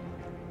dead.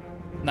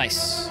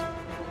 Nice.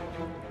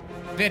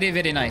 Very,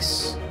 very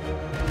nice.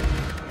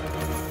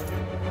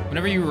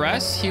 Whenever you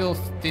rest, heal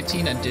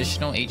 15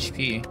 additional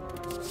HP.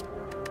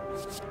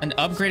 An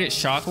upgraded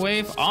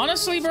shockwave?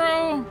 Honestly,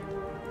 bro?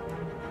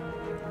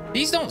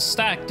 These don't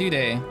stack, do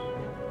they?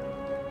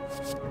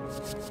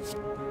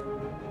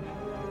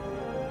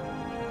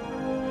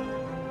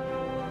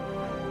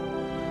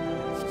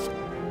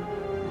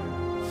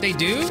 They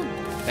do?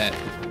 Bet.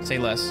 Say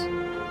less.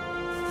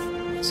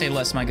 Say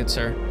less, my good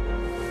sir.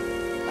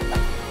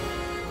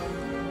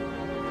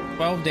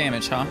 12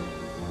 damage, huh?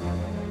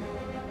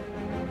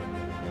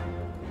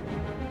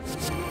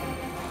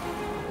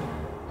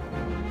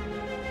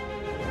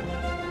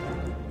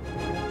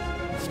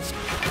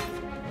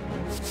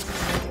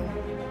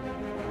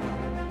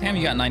 Damn,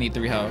 you got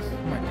 93 health.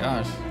 Oh my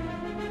gosh.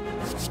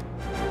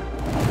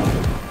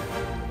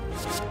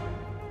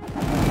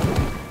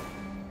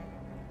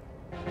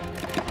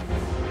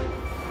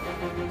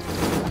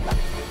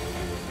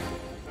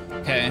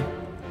 Okay.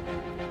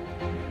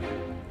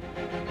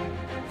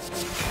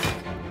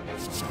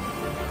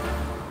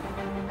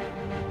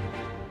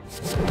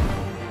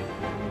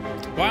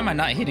 Why am I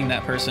not hitting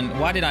that person?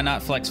 Why did I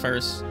not flex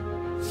first?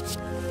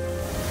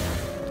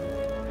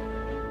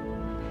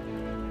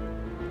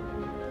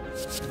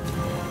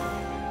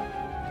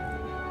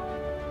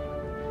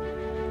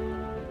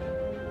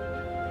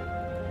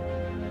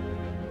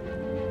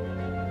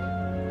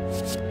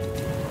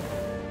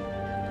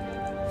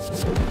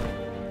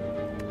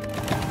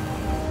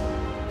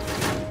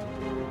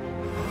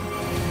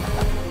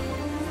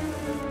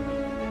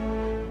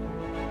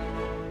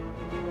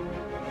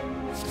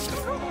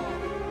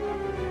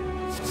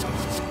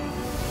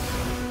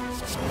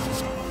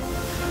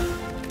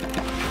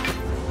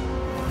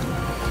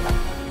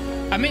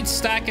 I meant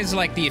stack is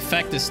like the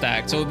effective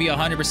stack, so it would be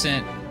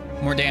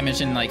 100% more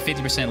damage and like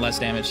 50% less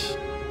damage.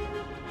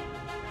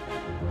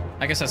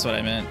 I guess that's what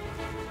I meant.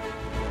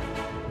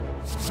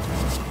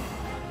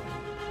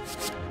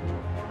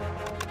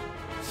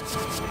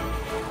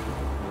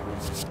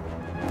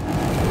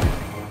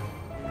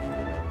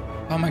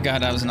 Oh my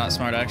god, that was not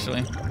smart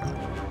actually.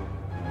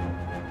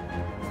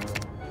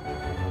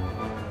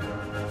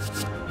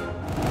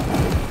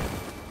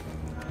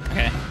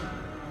 Okay.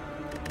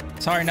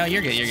 Sorry, no,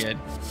 you're good, you're good.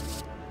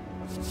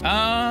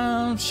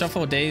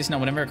 Shuffle days. No,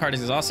 whenever a card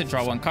is exhausted,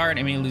 draw one card.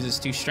 Enemy loses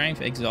 2 strength.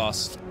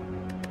 Exhaust.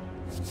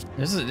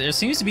 There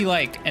seems to be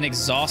like an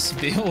exhaust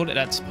build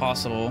that's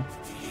possible.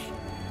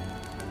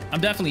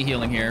 I'm definitely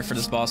healing here for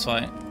this boss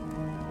fight.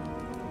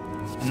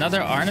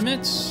 Another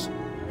ornament?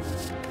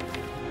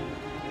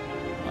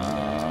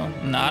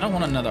 No, I don't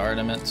want another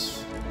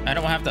ornament. I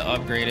don't have to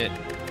upgrade it. I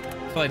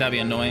feel like that'd be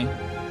annoying.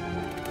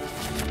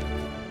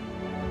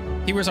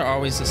 Keywords are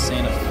always the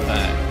same of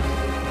that.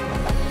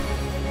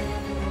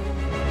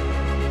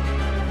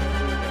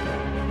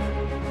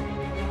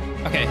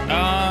 Okay,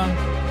 I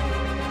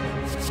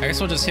guess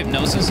we'll just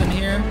hypnosis in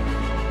here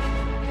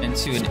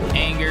into an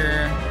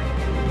anger.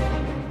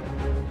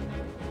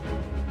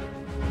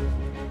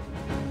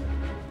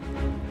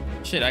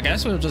 Shit, I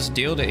guess we'll just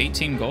deal the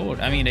 18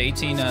 gold. I mean, the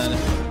 18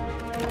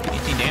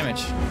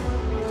 damage.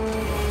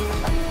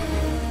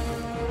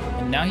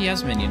 And now he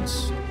has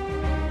minions.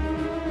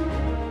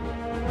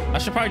 I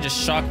should probably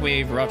just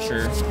shockwave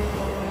rupture.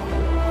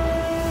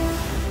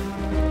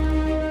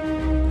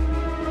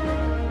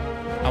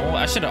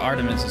 I should have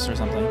Artemis or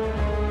something.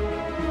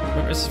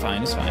 It's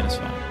fine, it's fine, it's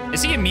fine.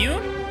 Is he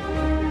immune?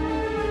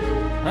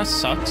 That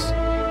sucks.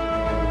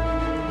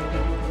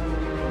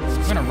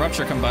 I'm gonna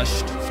rupture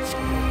combust.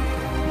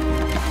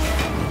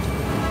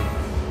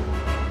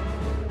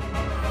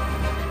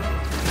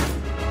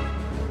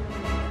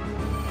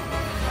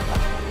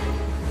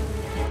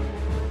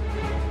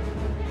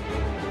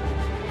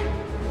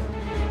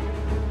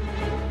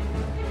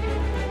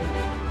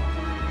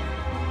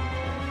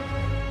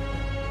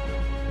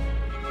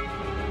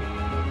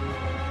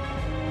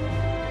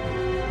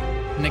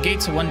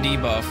 Negates 1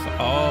 debuff.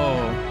 Oh.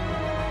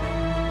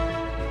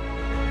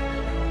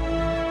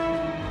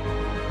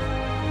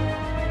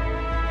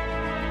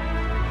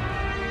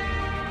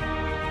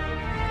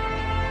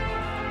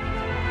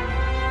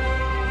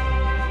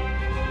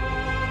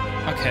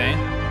 Okay.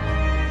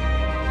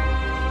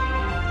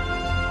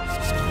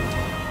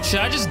 Should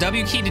I just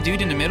W key the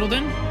dude in the middle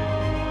then?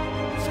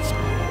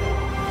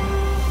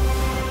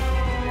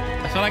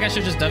 I feel like I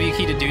should just W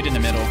key the dude in the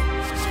middle.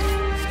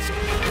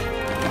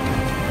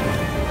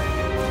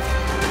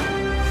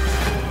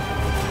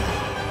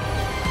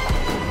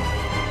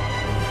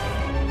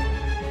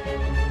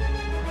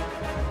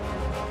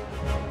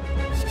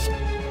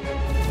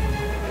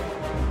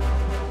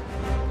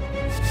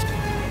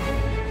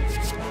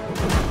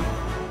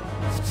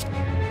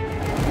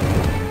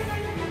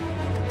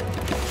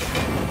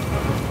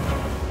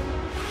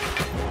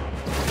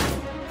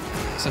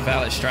 It's a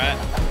valid strat.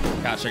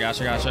 Gotcha,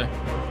 gotcha, gotcha.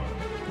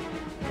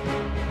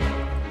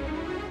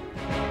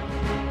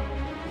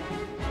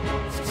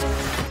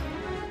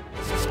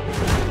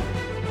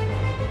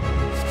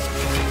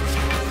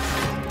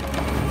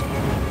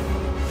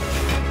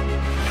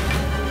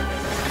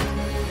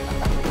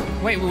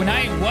 Wait,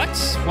 what?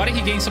 Why did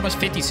he gain so much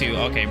 52?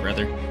 Okay,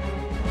 brother.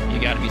 You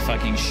gotta be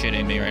fucking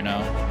shitting me right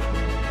now.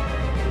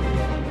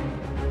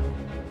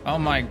 Oh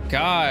my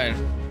god.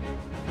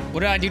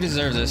 What did I do to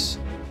deserve this?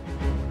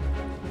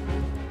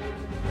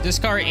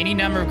 Discard any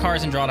number of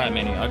cards and draw that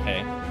many.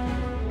 Okay.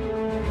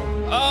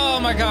 Oh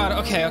my god.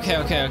 Okay.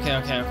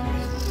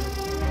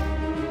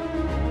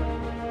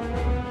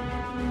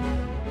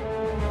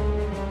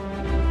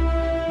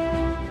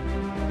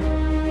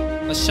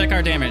 Let's check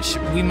our damage.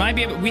 We might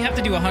be able, we have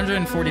to do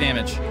 140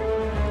 damage. We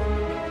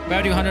have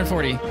to do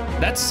 140.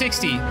 That's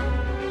 60. And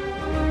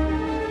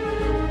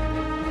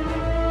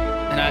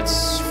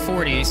that's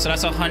 40, so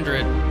that's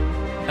 100.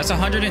 That's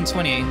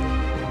 120.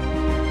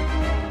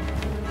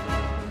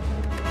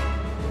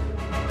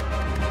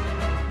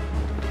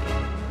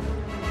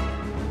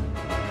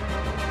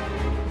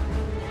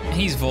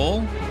 He's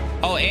Vol?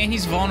 Oh, and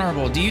he's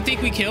vulnerable. Do you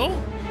think we kill?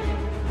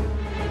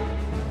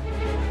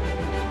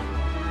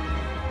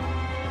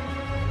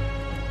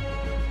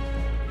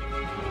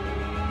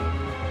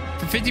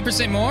 For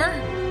 50% more?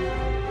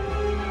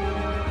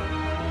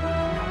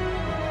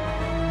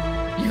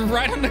 You're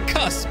right on the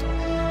cusp.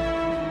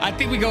 I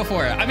think we go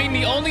for it. I mean,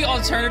 the only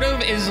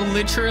alternative is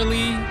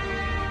literally...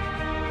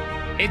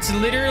 It's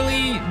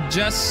literally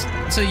just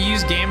to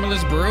use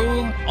Gambler's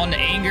Brew on the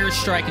Anger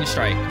Strike and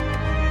Strike.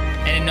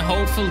 And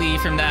hopefully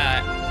from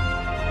that,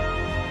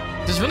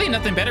 there's really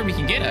nothing better we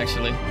can get,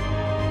 actually.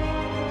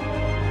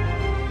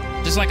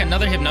 Just like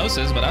another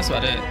Hypnosis, but that's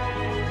about it.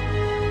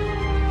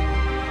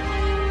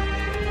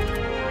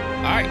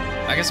 All right,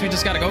 I guess we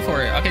just gotta go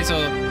for it. Okay,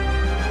 so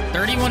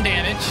 31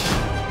 damage.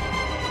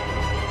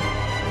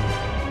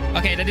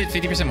 Okay, that did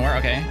 50% more,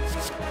 okay.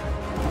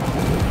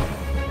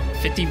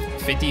 50,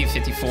 50,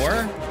 54.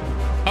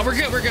 Oh, we're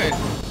good, we're good.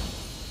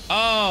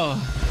 Oh,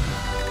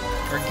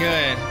 we're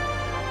good.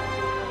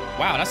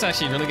 Wow, that's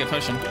actually a really good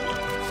potion.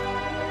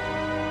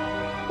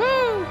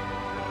 Woo!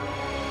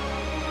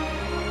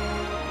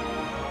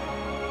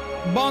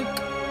 Bonk.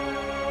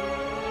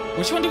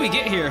 Which one do we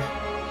get here?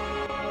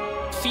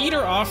 Feed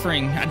or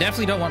Offering? I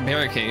definitely don't want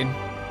Barricade.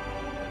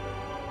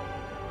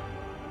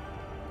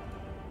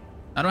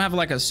 I don't have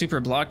like a super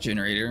block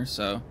generator,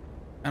 so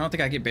I don't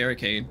think I get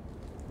Barricade.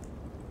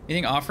 You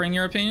think Offering,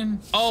 your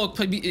opinion? Oh,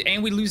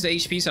 and we lose the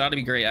HP, so that'd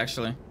be great,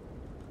 actually.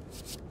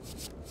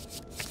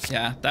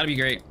 Yeah, that'd be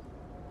great.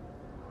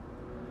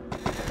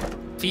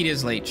 Feed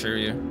is late,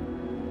 true.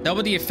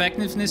 Double the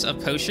effectiveness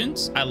of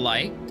potions. I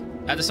like.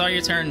 At the start of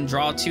your turn,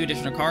 draw 2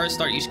 additional cards.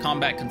 Start each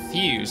combat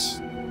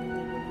confused.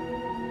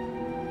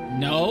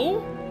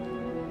 No?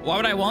 Why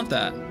would I want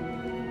that?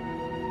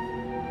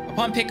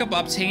 Upon pickup,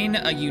 obtain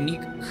a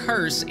unique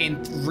curse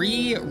and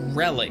 3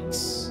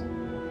 relics.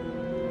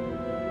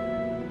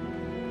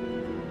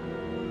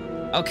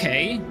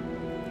 Okay.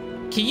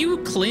 Can you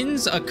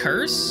cleanse a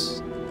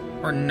curse?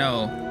 Or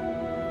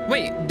no?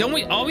 Wait, don't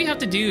we? All we have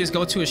to do is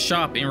go to a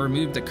shop and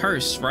remove the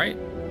curse, right?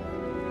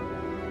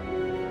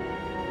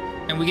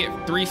 And we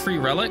get 3 free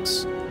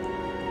relics.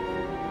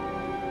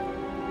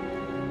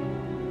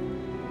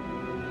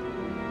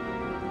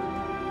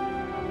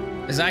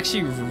 Is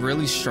actually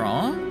really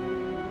strong.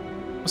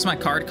 What's my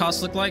card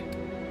cost look like?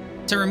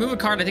 To remove a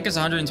card, I think it's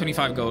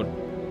 125 gold.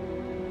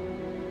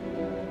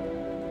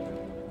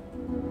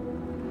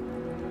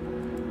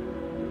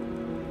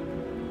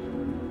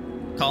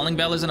 Calling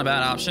Bell isn't a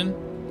bad option.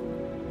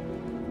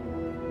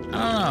 I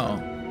don't know.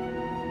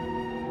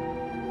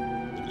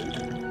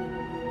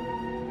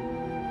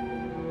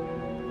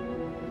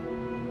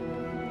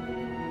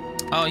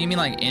 Oh, you mean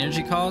like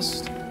energy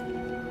cost?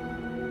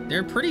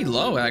 They're pretty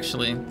low,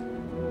 actually.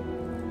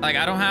 Like,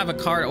 I don't have a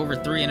card over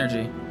 3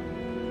 energy.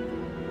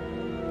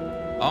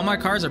 All my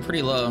cards are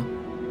pretty low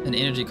in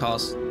energy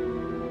cost.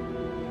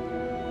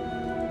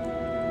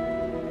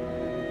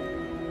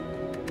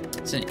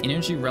 It's an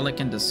energy relic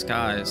in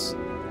disguise.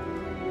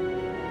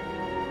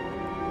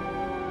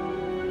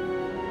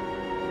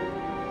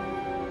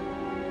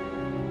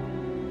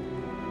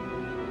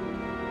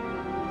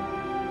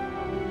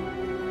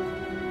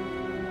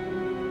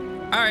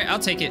 All right, I'll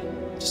take it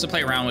just to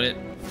play around with it.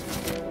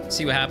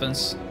 See what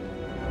happens.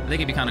 I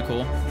think it'd be kind of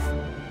cool.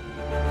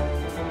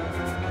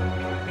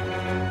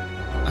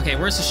 Okay,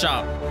 where's the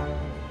shop?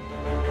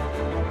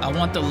 I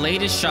want the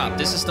latest shop.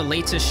 This is the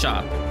latest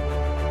shop.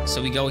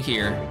 So we go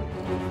here.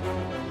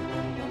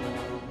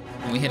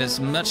 And we hit as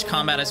much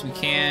combat as we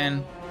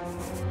can.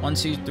 1,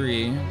 2,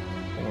 3,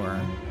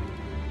 4.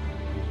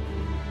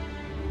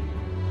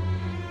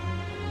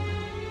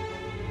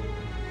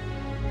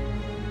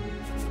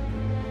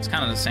 It's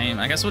kind of the same.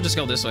 I guess we'll just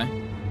go this way.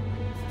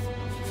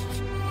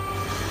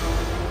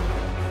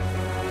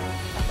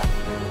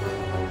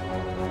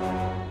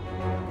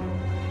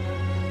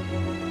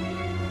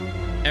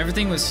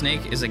 Everything with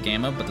Snake is a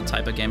gamma, but the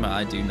type of gamma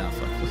I do not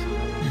fuck with.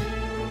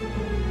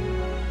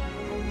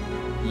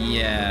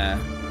 Yeah.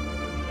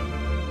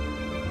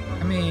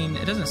 I mean,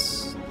 it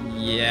doesn't...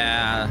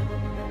 Yeah.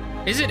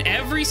 Is it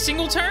every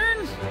single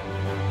turn?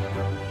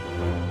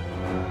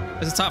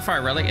 Is it top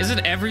 5 relic? Is it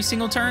every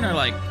single turn, or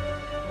like...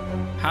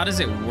 How does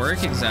it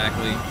work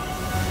exactly?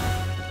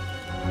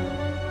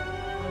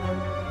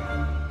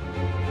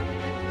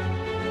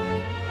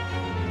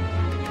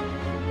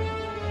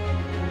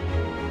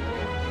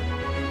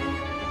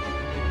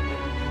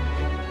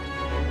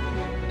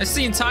 It's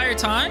the entire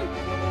time?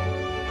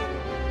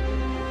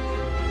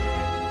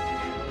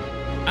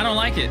 I don't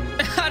like it.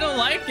 I don't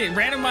like it.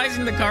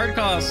 Randomizing the card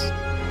cost.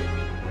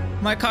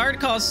 My card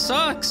cost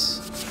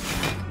sucks.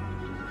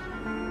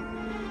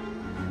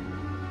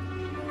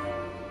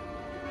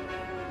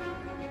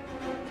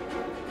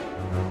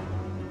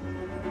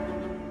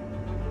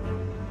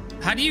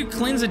 How do you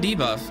cleanse a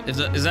debuff?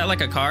 Is that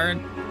like a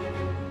card?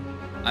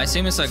 I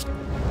assume it's a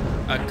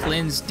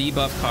cleanse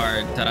debuff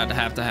card that I'd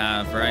have to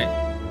have, right?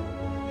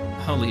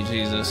 Holy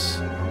Jesus.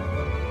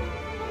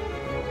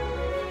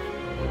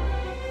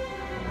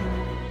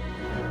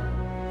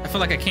 I feel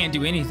like I can't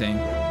do anything.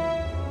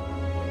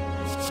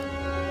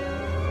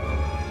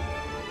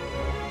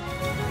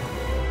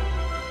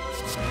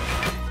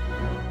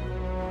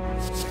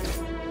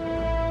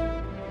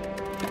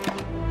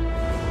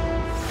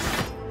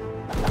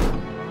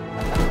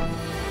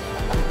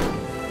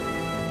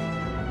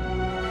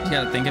 You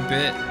gotta think a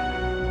bit.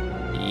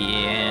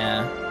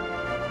 Yeah.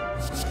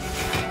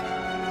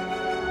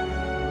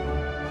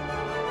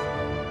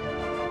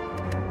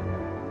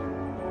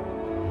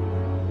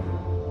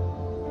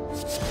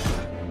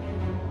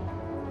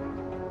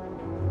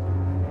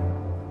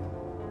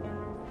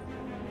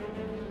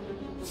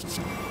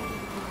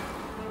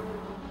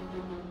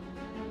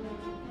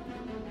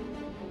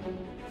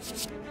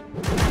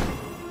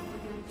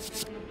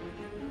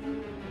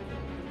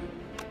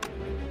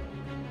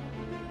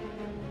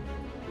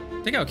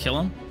 I think I'll kill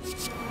him.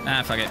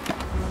 Ah, fuck it.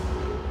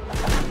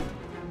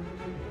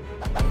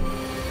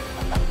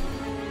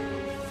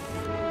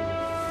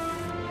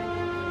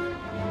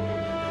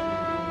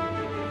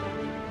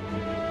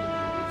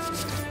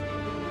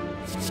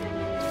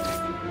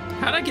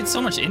 How'd I get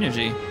so much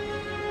energy?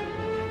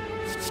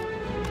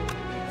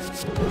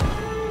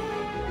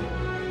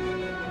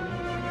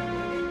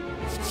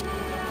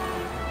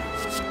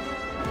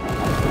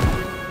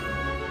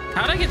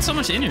 How'd I get so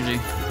much energy?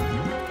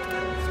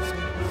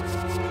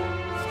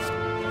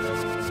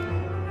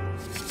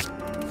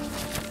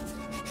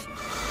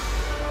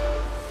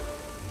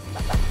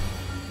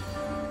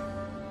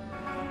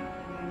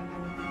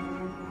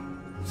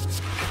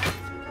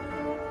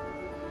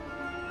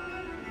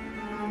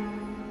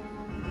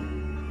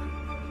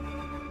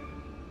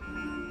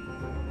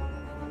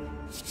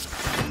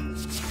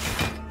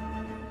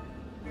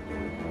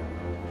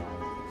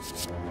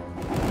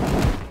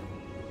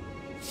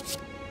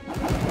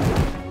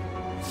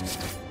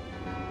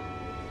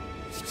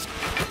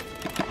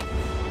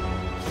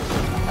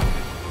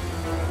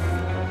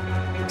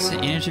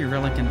 Energy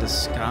relic in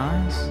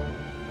disguise?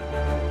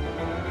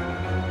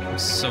 I'm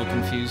so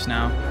confused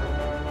now.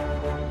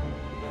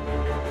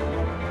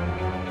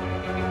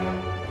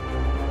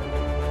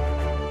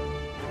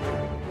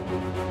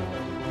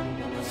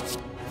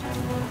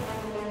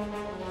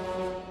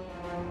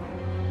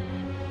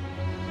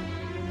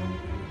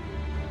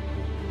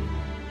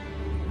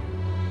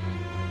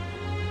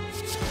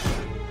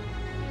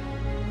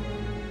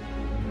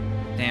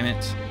 Damn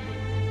it.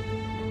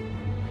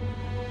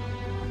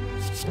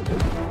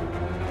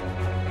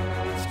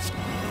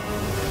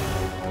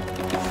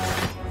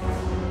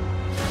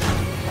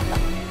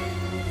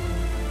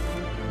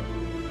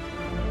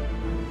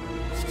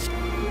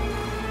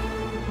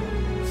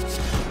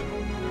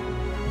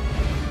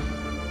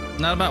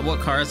 Not about what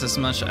cards as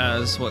much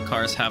as what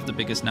cards have the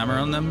biggest number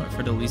on them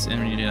for the least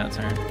energy that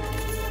turn.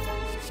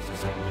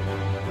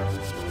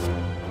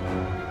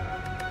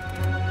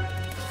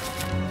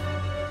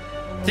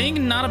 Think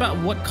not about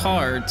what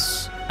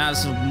cards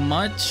as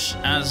much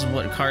as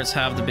what cards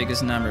have the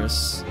biggest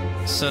numbers.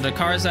 So the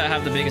cards that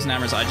have the biggest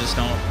numbers, I just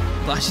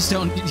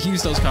don't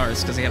use those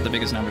cards because they have the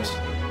biggest numbers.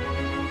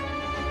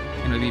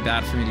 And it would be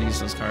bad for me to use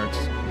those cards.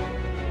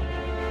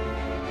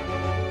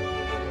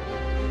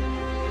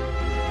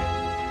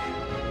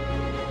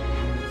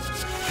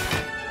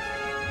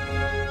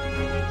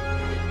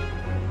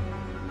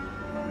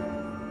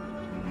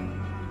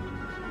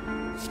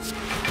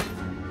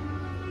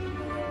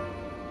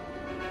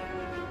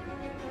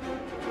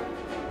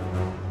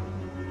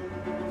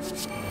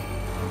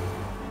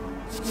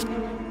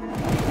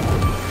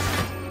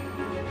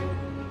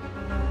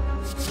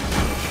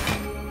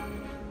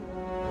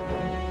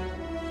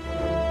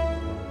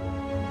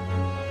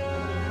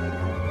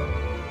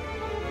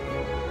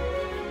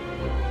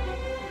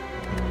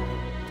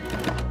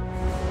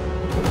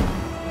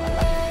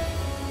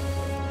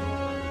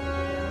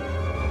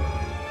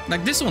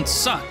 Like, this one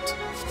sucked.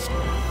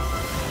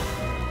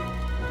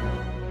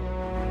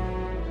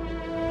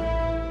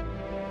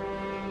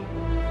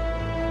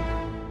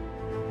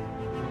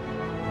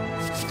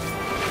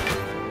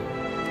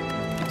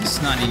 This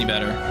is not any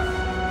better.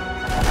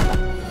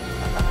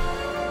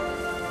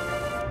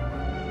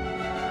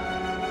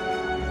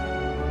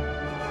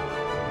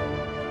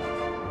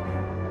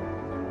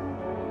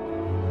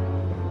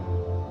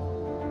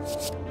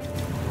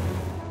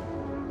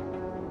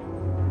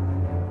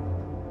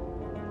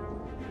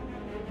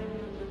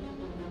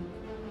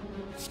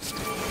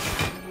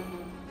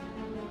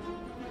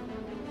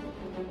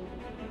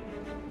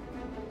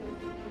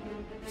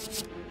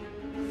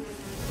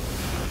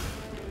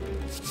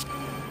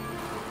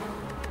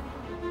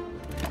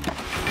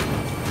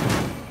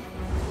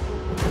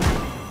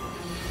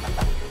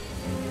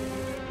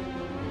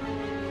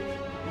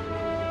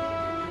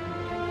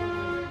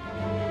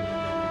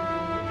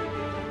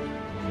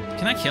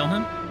 Can I kill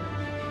him?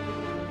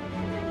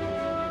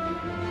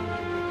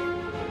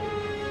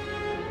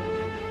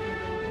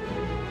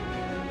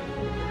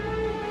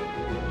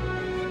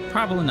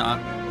 Probably not.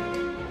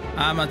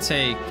 I'm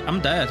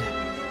dead.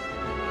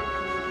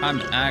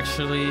 I'm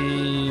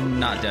actually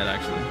not dead,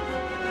 actually.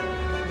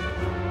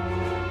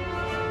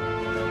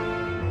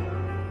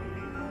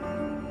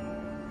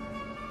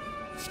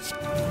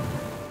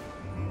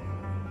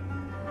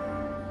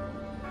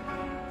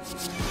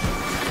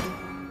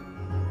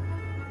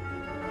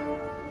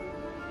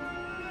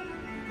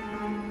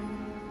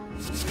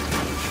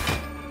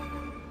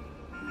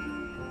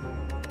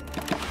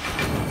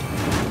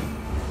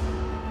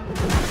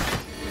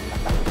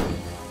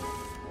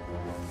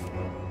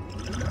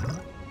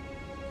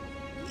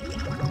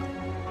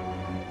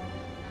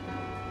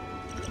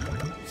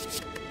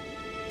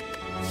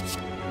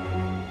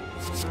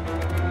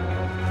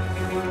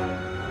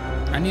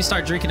 I need to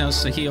start drinking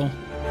those to heal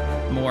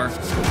more.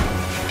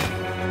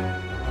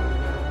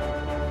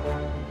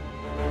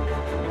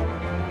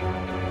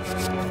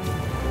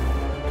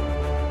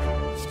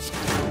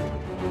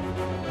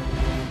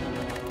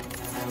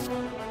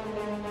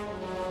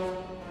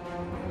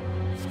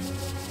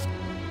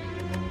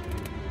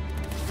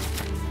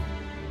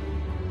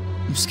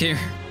 I'm scared.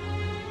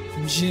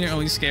 I'm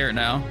genuinely scared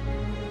now.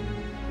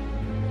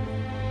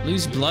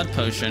 Lose blood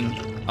potion.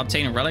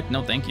 Obtain a relic?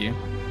 No, thank you.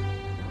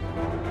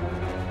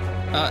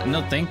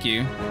 No, thank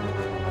you.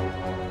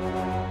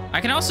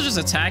 I can also just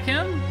attack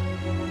him?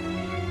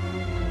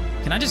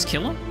 Can I just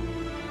kill him?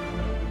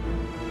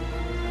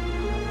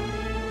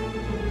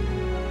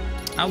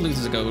 I'll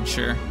lose the gold,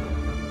 sure.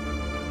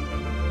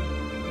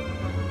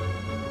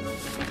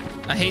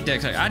 I hate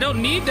dexterity. I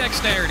don't need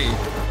dexterity.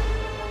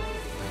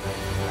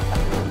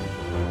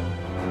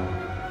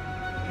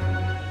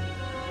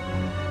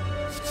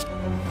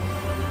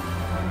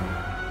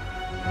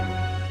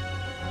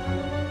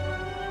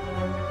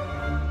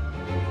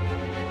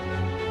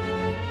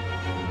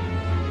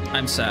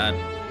 I'm sad.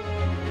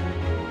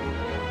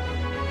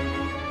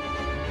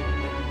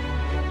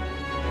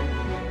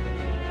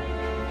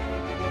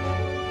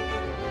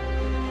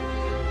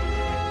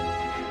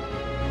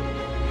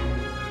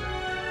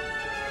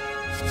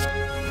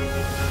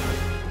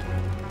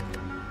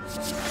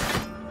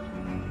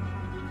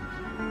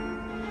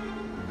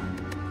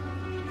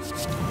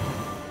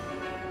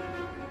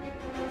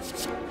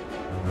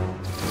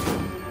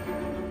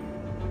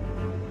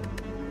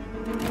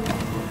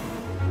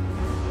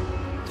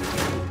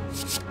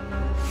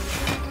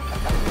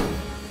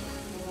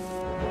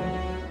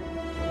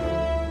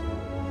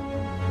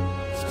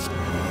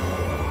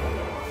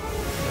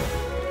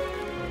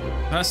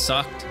 That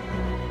sucked.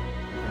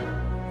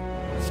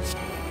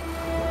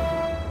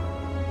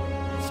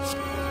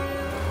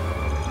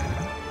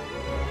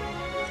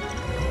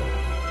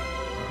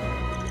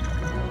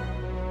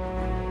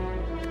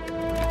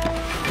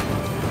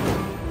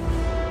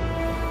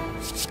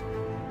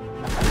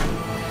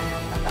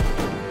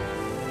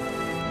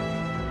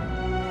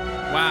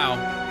 Wow.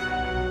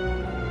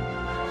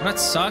 That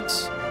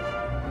sucks.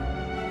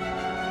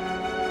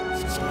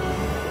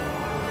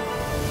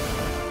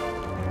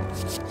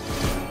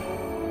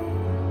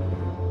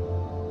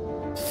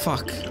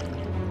 Fuck.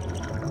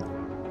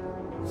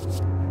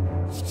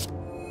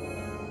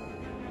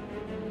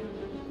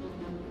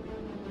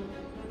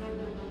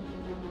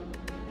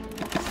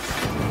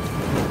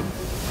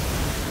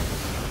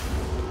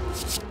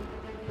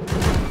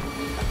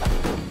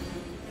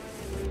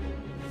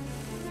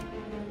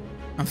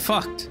 I'm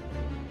fucked.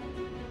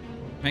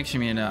 Make sure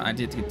me I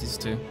did get these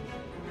two.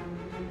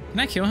 Can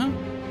I kill him?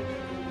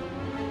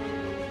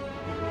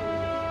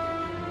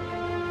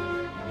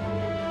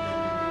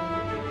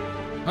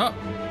 Oh.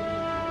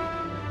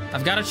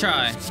 I've got to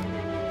try.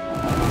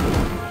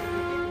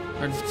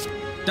 Or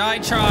die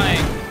trying.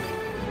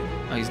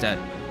 Oh, he's dead.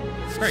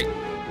 Great.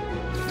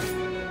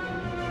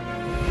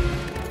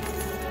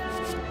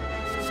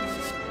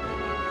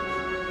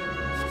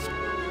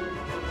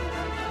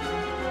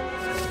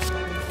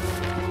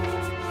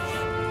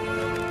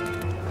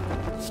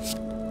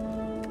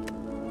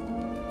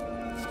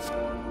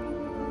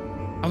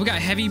 Oh, we got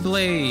heavy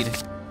blade.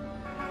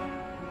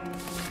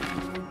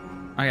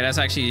 Okay, that's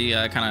actually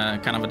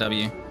kind of a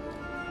W.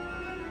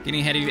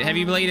 Getting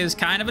heavy blade is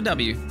kind of a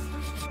W.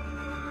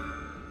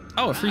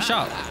 Oh, a free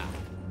shop.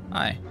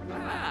 Hi.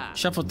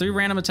 Shuffle 3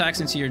 random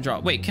attacks into your draw.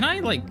 Wait, can I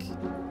like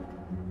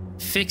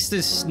fix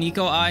this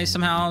Sneeko eye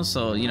somehow?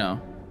 So you know.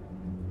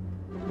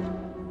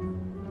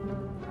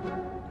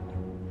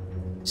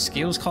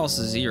 Skills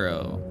cost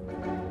 0.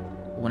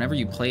 Whenever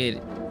you play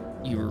it,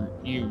 you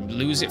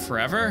lose it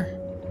forever.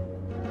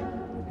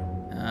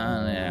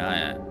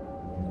 Yeah.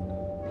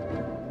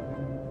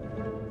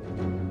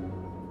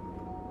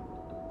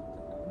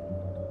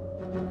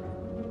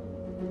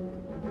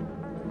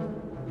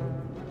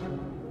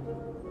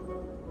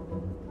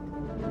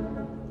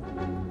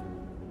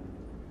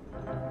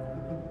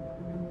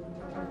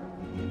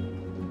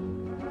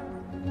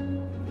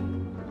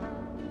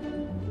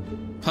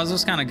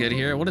 Puzzle's kind of good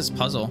here. What is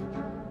puzzle?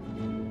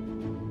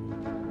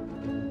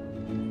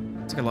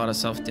 It's like a lot of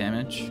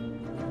self-damage.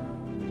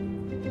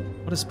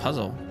 What is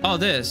puzzle? Oh,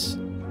 this.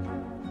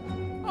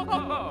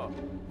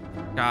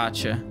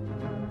 Gotcha.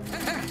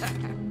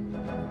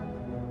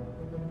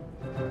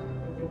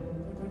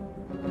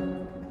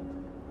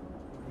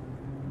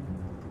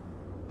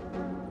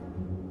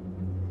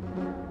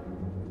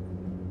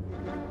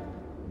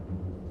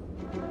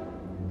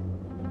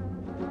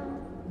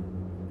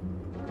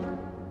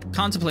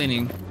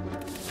 contemplating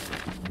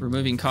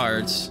removing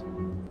cards.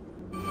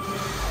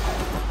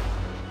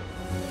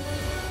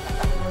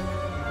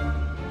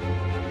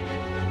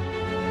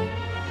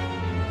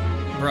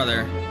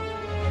 Brother.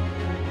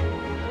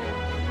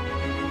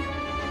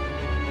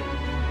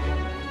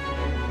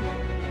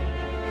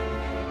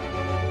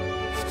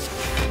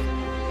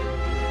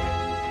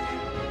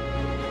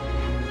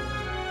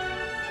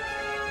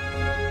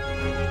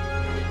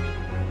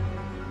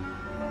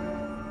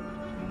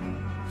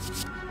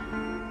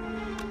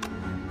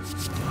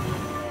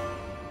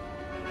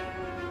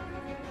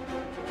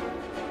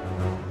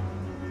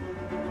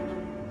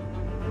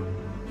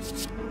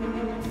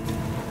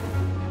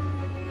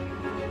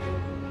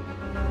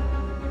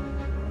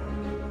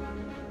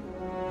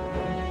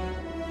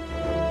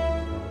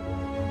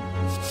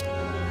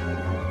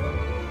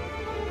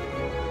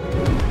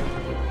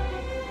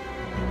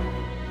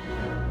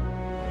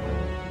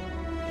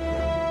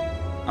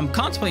 I'm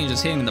contemplating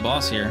just hitting the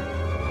boss here.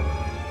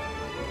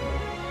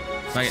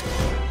 Like,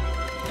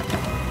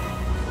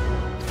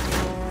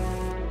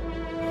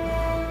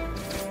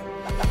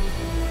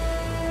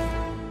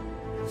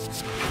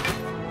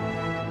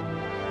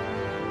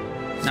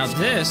 now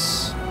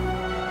this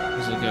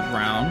was a good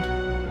round,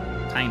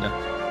 kinda.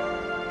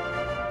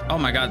 Oh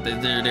my god,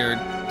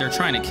 they're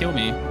trying to kill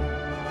me.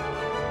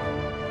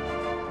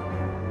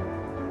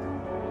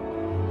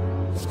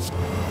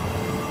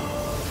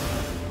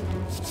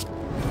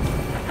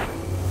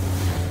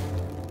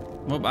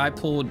 Well, I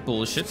pulled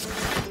bullshit.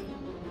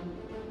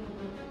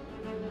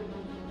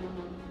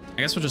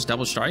 I guess we'll just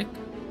double strike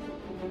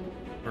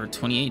for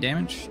 28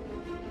 damage.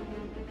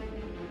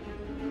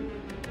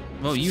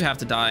 Well, you have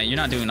to die. You're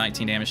not doing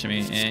 19 damage to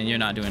me, and you're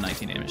not doing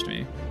 19 damage to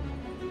me.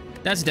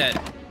 That's dead.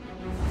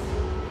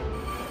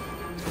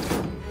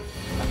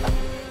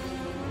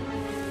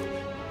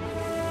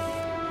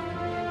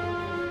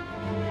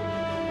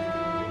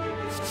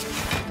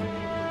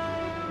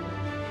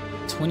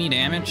 $20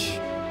 damage.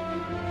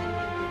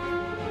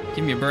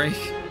 Give me a break.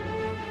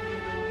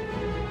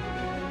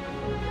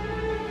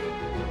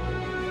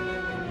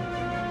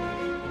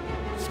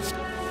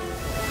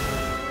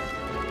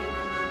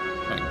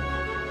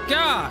 Oh,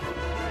 God!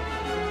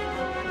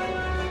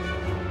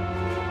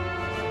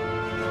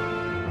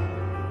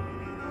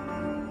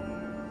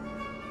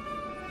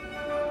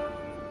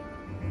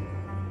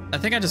 I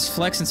think I just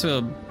flexed into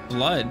a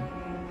blood.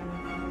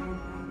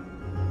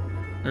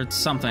 Or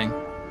something.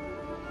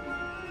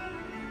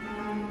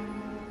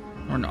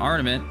 Or an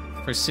ornament.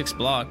 For 6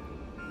 block.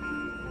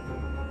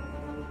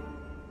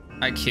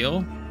 I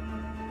kill?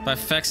 If I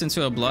fex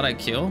into a blood, I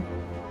kill?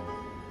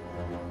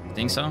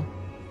 Think so?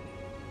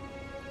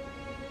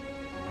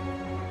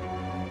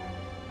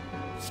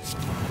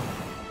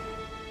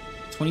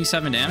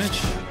 $27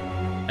 damage?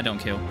 I don't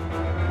kill.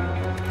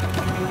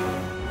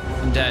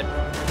 I'm dead.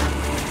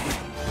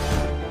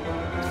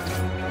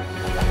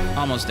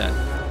 Almost dead.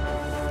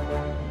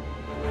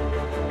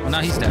 Well,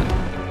 now he's dead.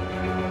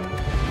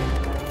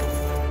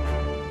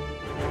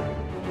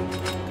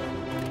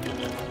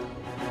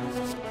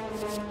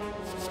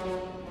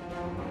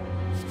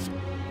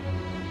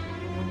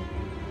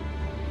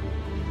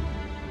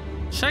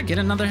 Should I get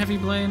another heavy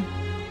blade?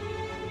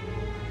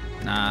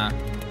 Nah.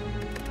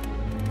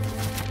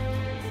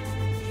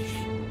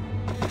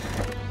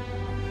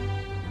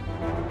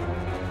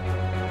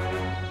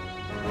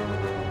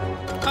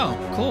 Oh,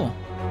 cool.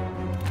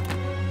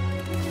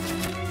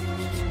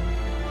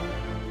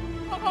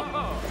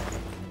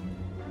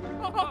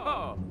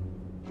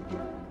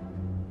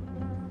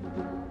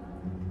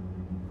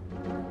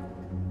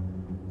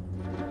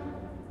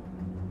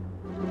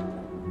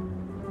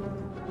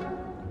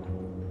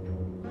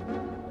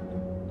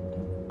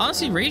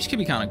 Honestly, rage could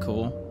be kind of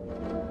cool.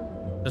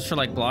 Just for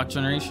like block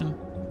generation.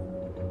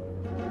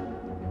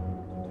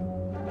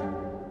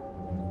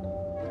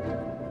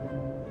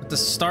 At the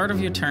start of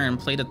your turn,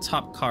 play the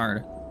top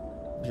card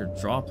of your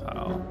draw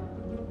pile.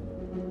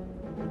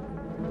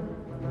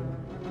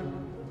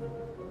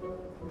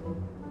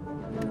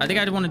 I think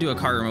I'd want to do a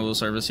card removal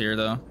service here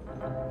though.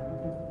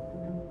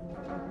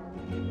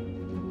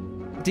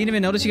 Didn't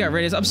even notice you got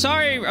raided. I'm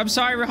sorry,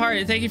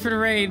 Rahart. Thank you for the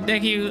raid.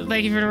 Thank you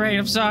for the raid.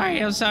 I'm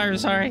sorry.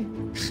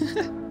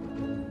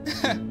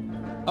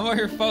 I'm over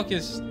here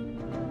focused.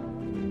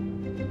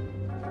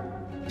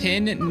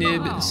 Pin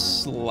nib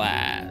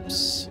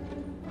slaps.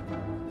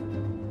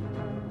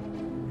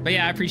 But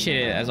yeah, I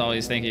appreciate it as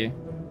always. Thank you.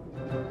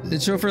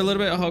 Did chill for a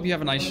little bit. I hope you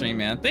have a nice stream,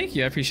 man. Thank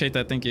you. I appreciate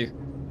that. Thank you.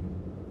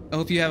 I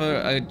hope you have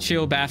a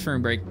chill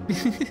bathroom break.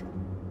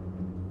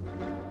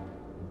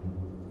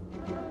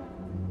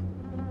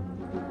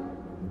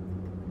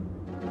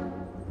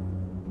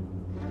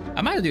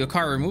 I might have to do a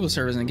card removal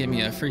service and get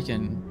me a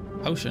freaking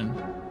potion.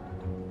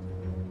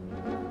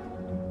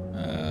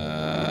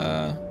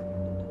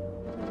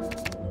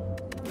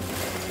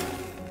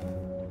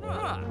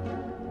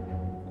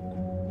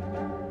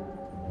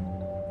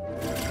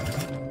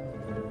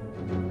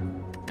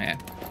 Yeah.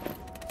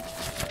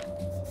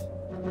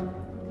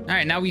 All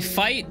right, now we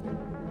fight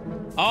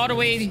all the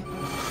way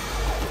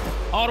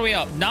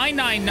up.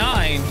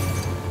 999.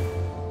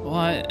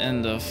 What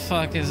in the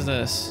fuck is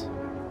this?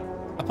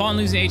 Upon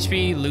losing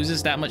HP,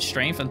 loses that much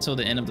strength until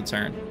the end of the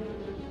turn.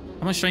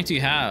 How much strength do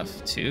you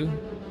have? 2?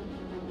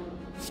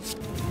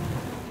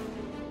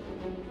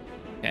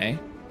 Okay.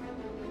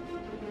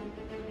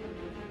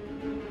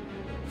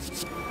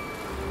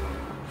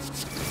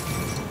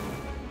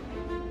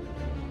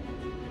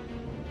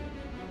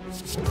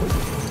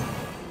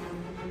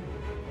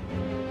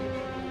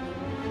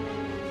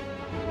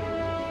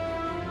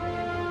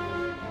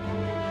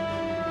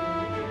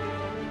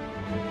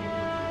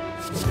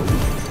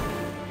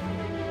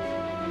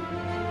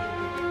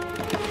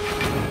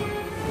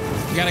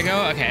 You gotta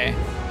go? Okay.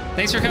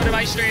 Thanks for coming to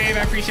my stream.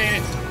 I appreciate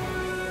it.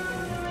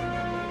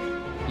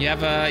 You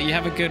have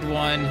a good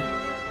one.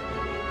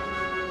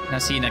 And I'll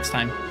see you next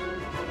time.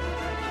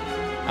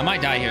 I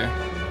might die here.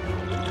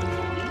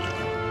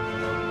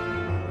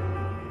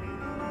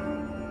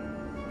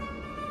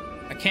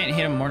 I can't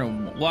hit him more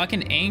than... Well, I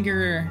can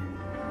anger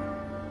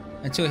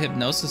until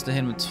hypnosis to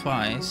hit him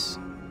twice.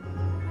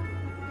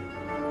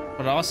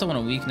 But I also want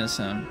to weakness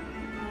him.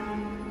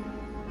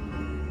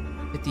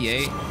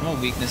 58. I'm gonna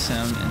weakness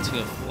him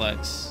into a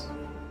flex.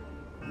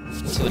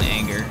 To an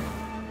anger.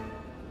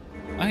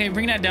 Okay,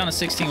 bringing that down to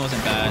 16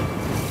 wasn't bad.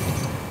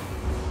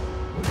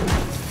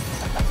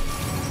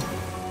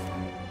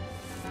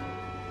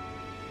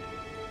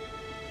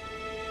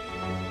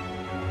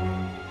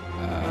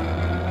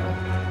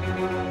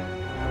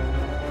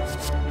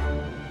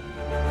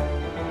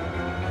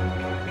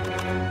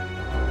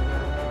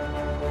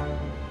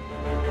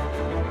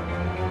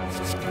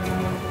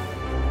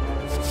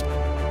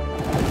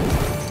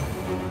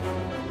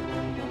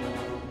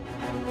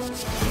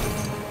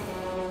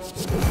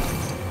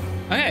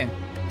 Okay.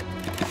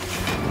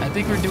 I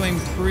think we're doing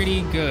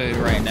pretty good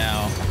right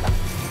now.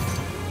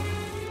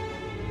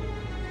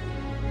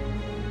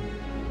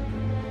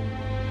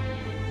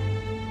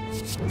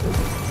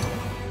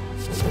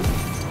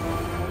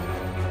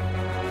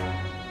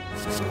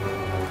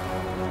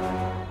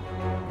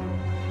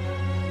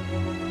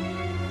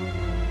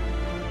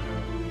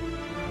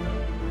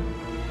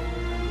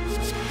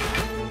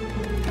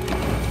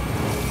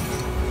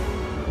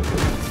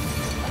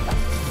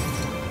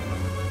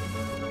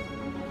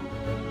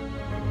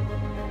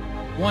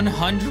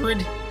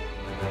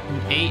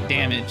 $108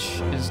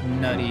 damage is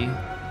nutty.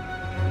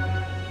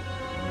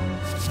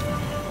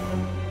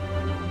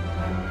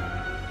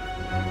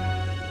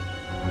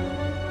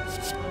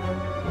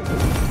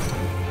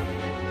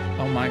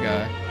 Oh my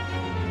god.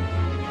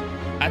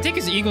 I think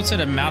it's equal to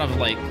the amount of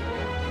like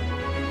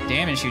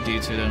damage you do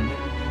to them.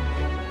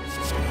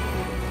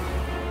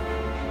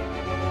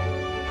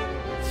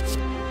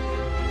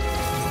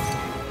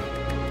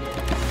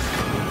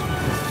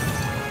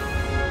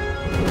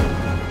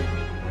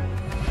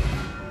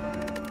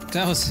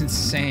 That was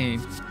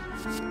insane.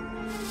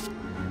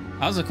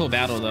 That was a cool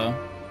battle, though.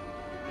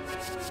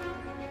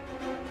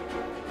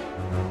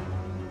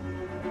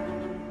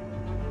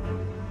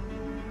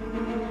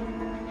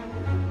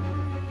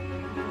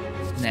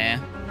 Nah.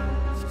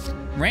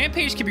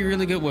 Rampage could be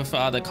really good with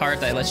the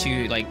card that lets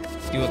you, like,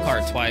 do a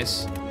card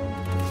twice.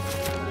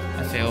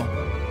 I feel.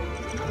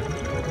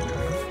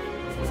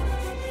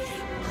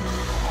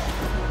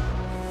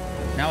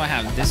 Now I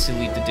have this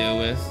elite to deal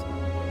with.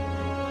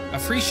 A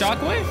free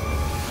shockwave?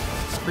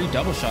 Free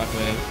double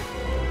shockwave.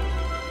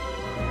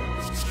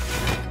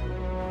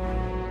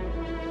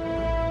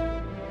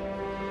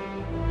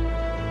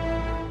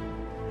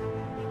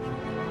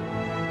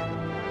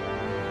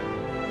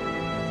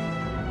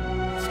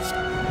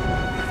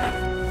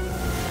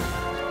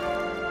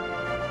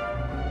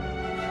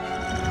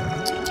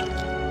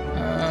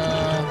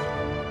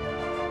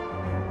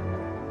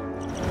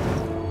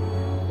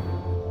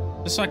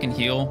 Just so I can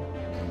heal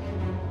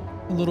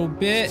a little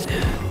bit.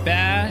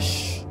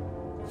 Bash.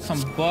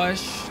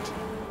 Combust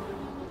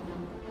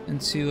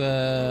into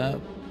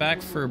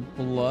back for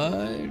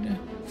blood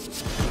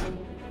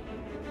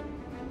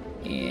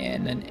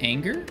and an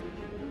anger.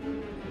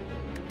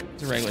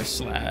 It's a regular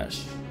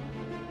slash.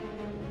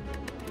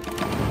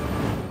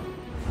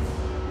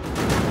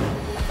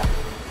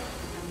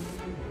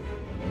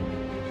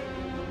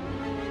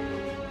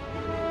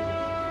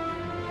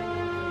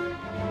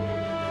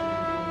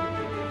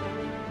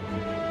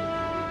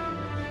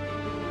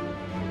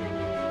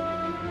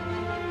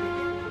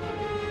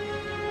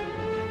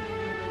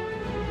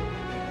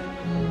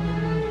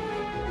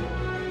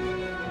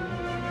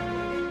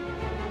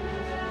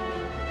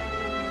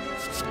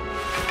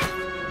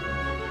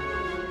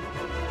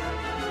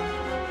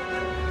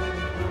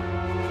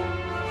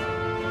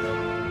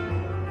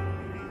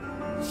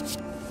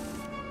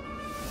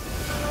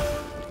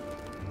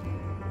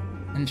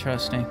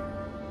 Interesting.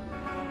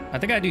 I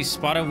think I do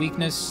spot of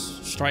weakness,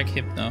 strike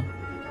hypno.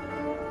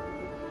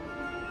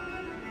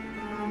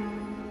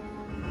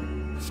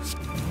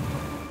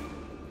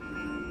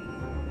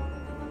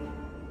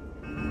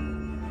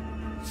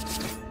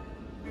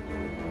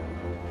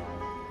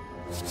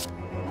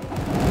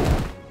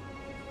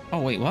 Oh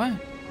wait, what?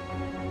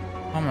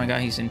 Oh my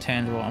god, he's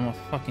intangible. I'm a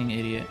fucking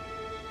idiot.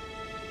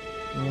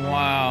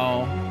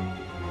 Wow.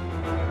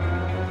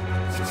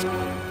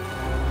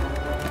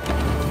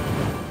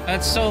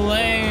 That's so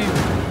lame.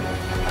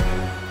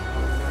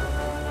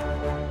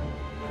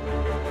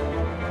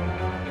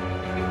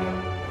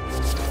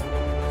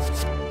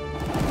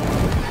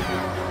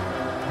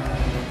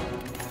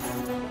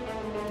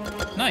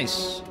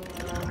 Nice.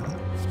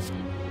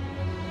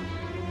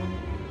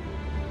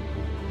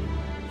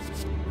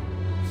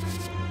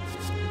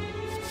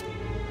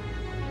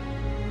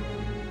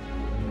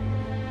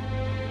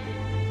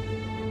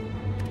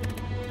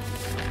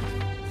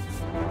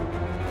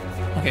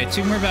 Okay,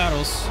 2 more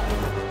battles.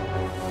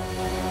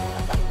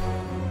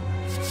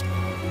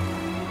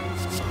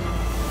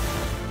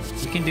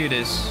 We can do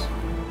this.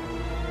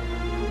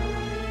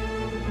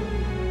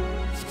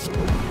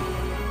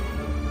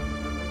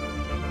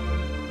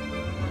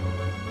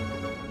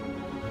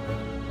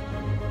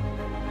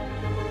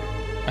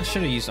 I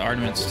should have used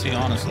arguments too,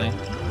 honestly.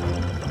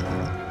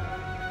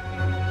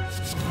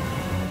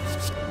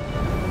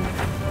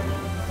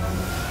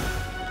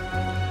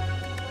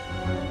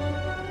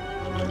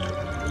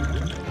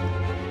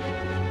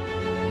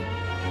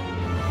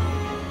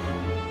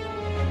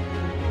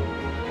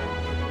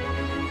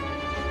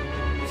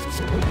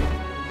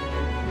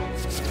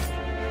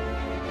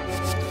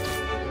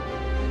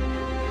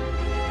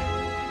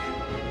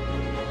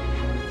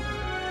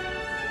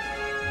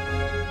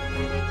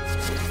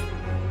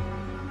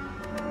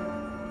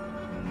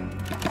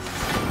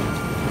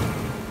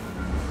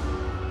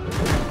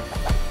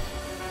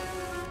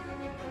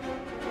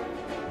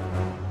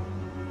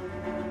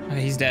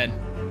 Okay, he's dead.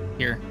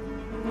 Here.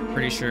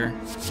 Pretty sure.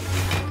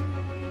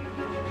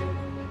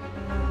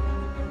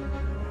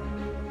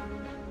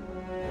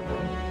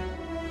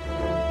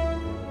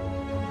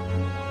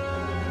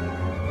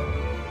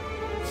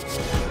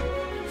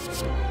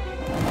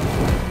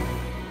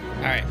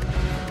 Alright.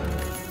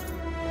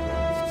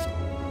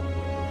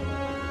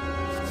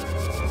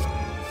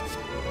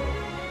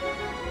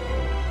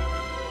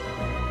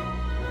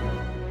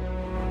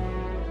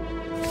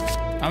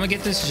 I'm gonna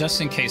get this just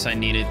in case I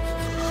need it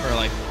for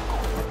like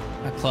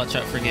a clutch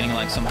up for getting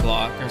like some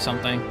block or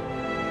something.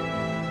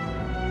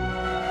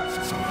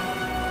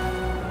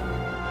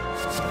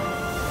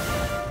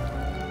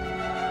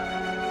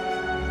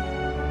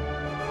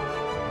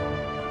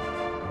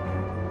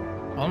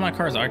 All my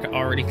cars are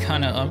already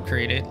kind of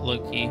upgraded,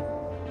 low-key.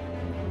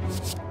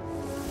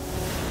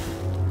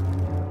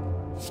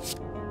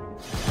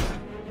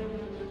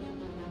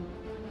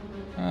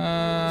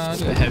 I'll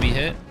do a heavy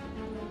hit.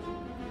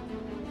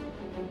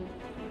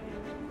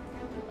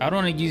 I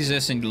don't want to use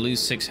this and lose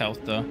 6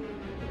 health though. I feel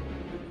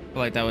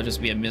like that would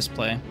just be a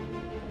misplay.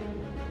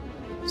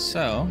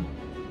 So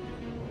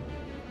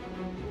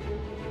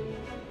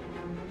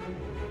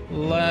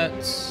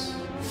let's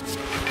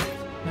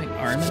make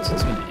armaments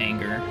into an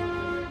anger.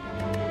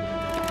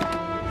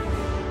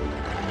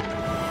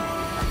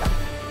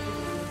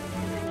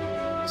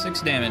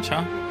 Six damage,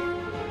 huh?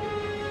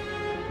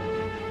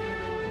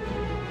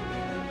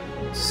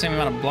 It's the same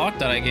amount of block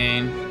that I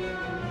gain.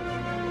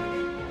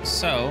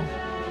 So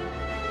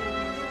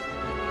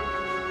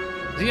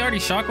is he already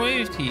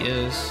shockwaved? He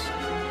is.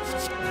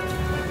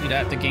 He'd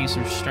have to gain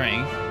some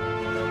strength.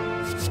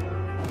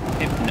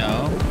 If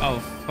no. Oh,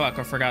 fuck.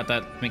 I forgot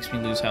that makes me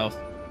lose health.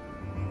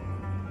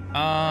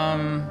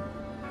 I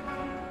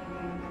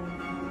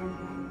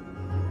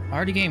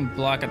already gained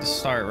block at the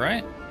start,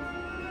 right?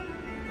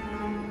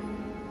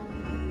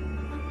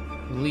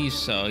 I believe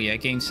so. Yeah,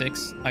 gain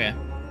 6. Okay.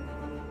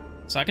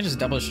 So I can just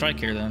double strike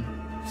here then.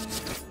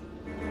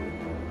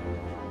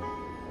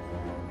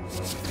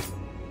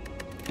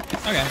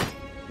 Okay.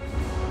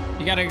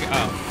 You gotta,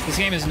 oh, this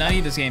game is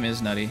nutty. This game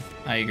is nutty.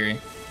 I agree.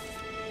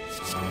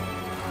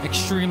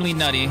 Extremely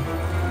nutty.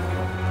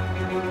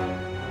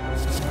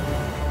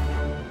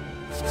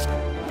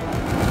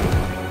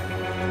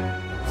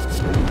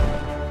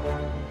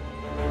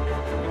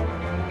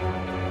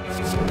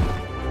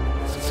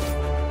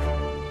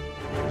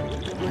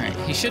 Alright,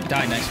 he should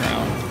die next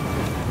round.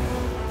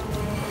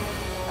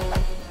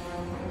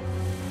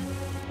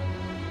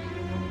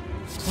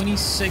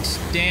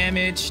 $26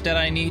 damage that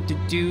I need to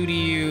do to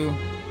you.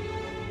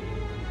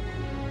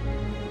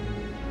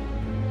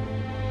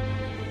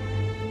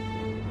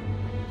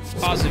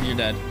 Positive you're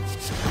dead.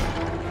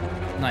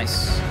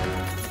 Nice.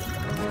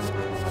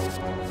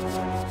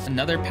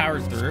 Another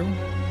powered through.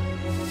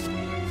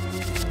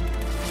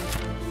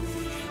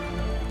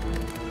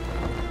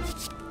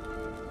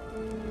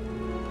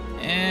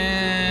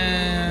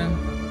 And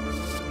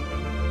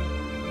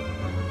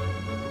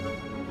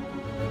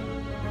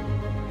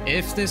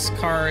if this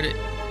card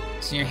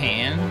is in your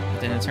hand,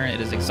 then in turn it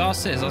is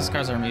exhausted. As those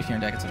cards are removed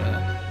from your deck,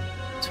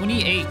 it's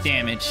 28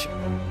 damage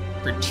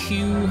for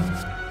 2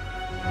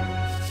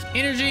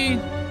 energy.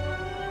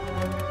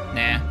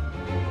 Nah.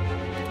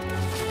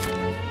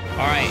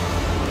 Alright.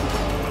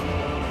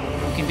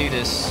 We can do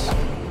this.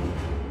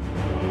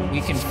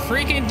 We can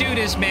freaking do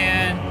this,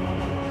 man.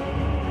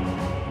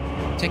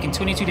 Taking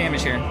 22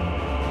 damage here.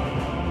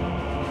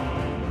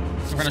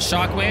 We're gonna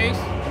shockwave.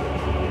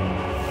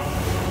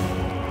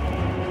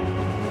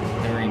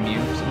 They're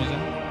immune for some reason.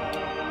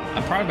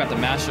 I'm Probably about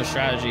to master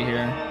strategy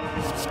here.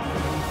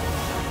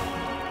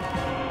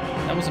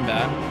 That wasn't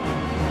bad.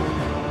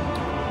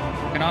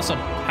 Can also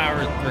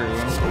power through.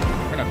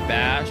 We're gonna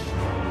bash.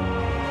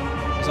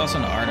 There's also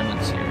an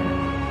Artemans here.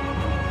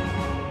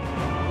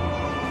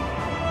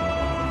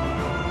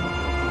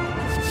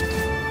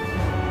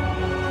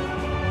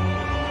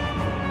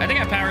 I think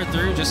I powered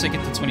through just to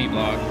get the 20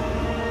 block.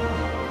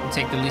 And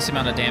take the least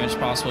amount of damage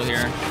possible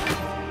here.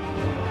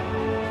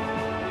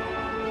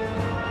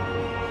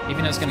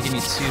 Even though it's gonna give me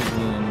 2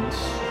 wounds.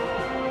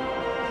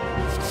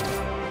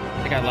 I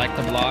think I like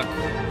the block.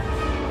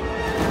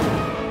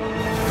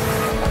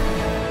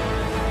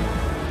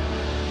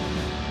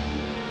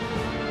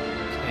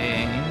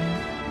 Okay.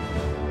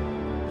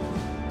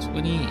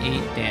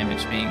 28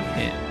 damage being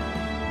hit.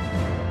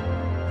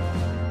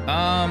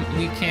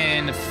 We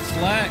can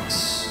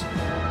flex.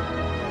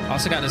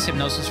 Also got this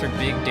hypnosis for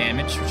big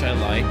damage, which I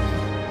like.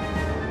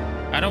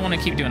 I don't want to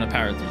keep doing a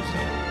power through, so.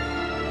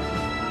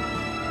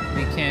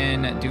 We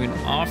can do an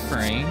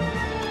offering.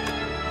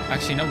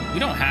 Actually, no, we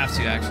don't have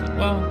to, actually.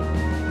 Well,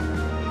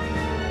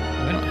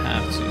 we don't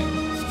have to.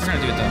 We're gonna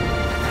do it, though.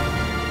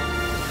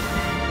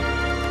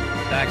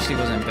 That actually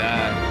wasn't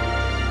bad.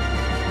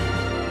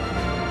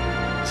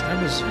 Should I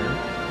berserk?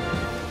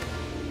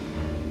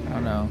 I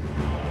don't know.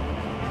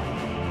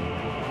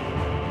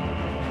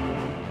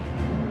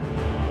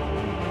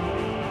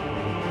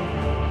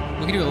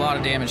 We can do a lot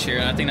of damage here,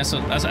 and I think that's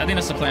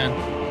the plan.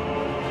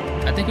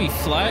 I think we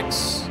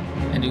flex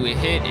and do a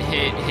hit.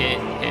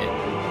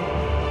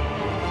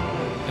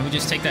 And we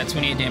just take that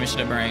 28 damage to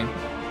the brain.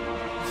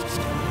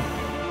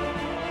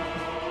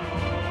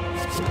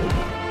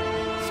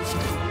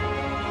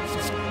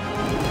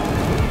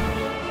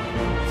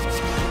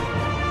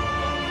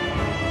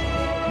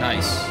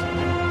 Nice.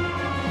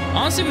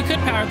 Honestly, we could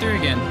power through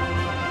again.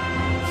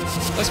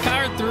 Let's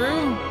power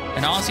through,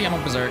 and honestly, I'm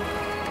on berserk.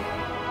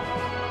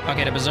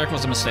 Okay, the berserk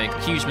was a mistake.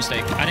 Huge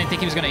mistake. I didn't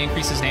think he was going to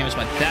increase his damage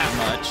by that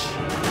much.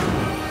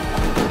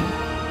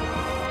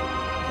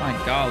 My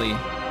golly.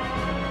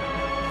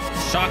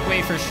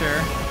 Shockwave for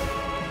sure.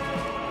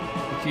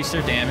 Increase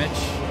their damage.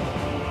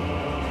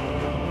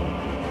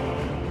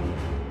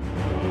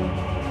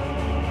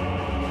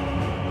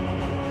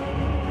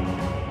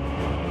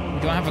 We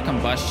don't have a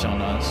combustion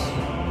on us.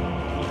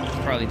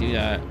 Should probably do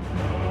that.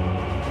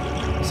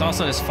 There's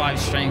also this 5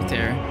 strength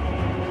here.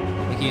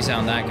 We can use it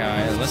on that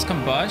guy. Let's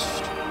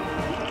combust.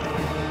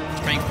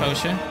 Strength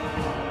potion.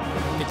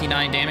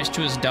 59 damage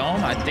to his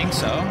dome? I think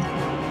so.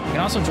 We can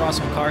also draw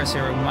some cards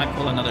here. We might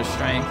pull another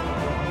strength.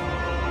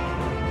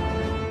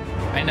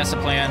 I think that's the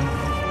plan.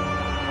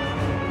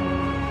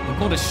 We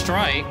pulled a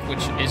strike,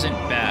 which isn't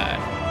bad.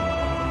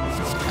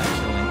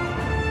 Actually.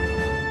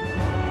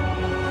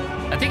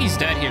 I think he's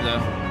dead here,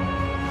 though.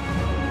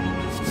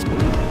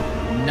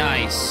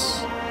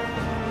 Nice.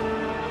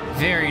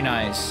 Very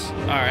nice.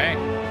 Alright.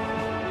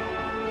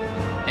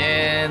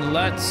 And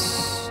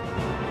let's...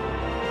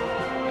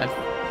 I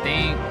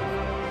think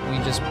we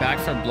just back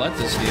for blood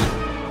this dude.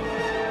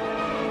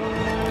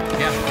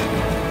 Yeah.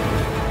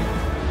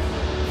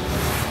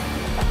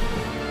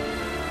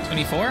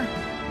 24?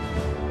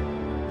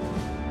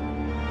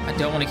 I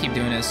don't want to keep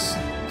doing this.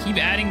 Keep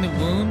adding the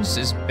wounds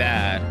is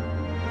bad.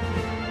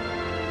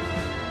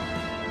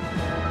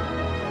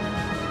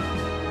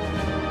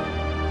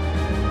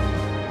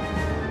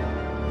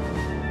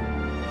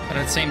 But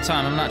at the same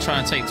time, I'm not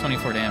trying to take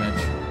 24 damage.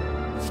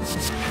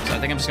 So I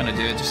think I'm just gonna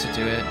do it just to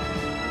do it.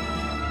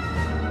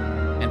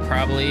 And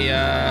probably,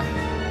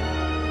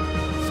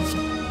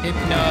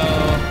 Hypno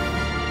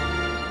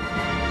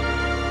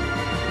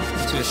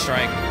to a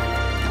strike.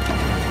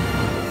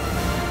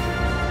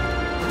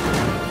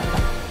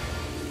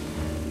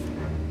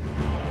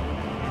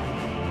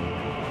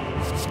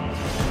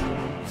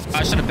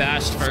 I should have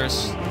bashed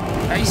first.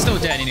 He's still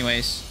dead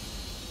anyways.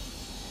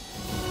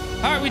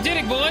 All right, we did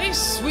it,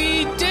 boys.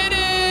 We did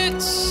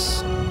it.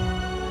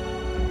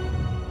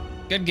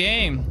 Good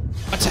game.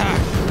 Attack.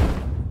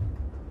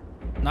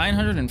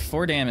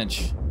 904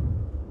 damage.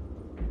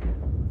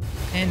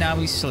 And now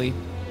we sleep.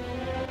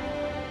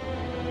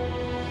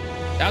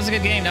 That was a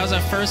good game. That was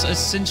our first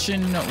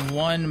Ascension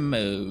 1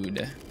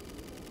 mode.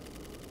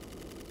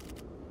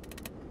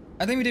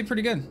 I think we did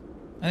pretty good.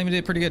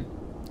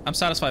 I'm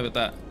satisfied with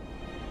that.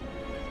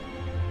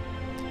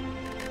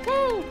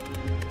 Woo!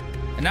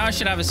 And now I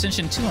should have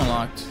Ascension 2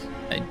 unlocked.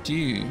 I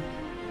do.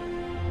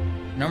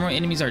 Normal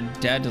enemies are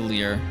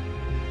deadlier.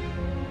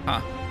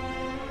 Huh.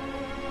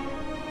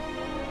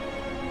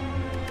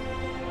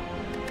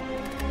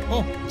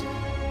 Cool.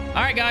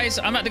 Alright guys,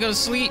 I'm about to go to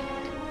sleep.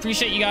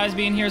 Appreciate you guys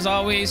being here as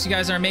always. You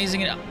guys are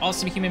amazing and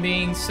awesome human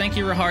beings. Thank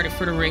you, Rahard,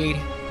 for the raid.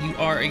 You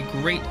are a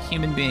great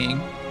human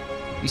being.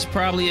 He's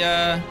probably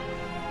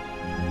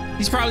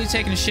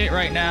taking a shit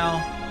right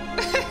now.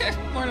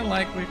 More than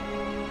likely.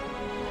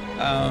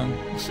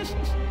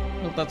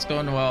 Hope that's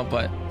going well,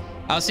 but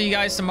I'll see you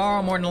guys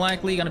tomorrow. More than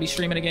likely gonna be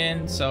streaming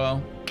again,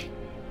 so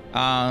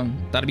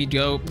that'll be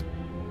dope.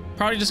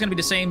 Probably just gonna be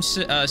the same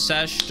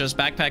sesh, just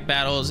backpack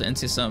battles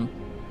into some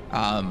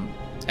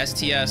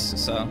STS.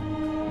 So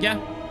yeah,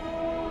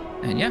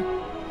 And yeah,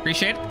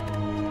 appreciate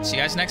it. See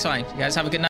you guys next time. You guys have a good night.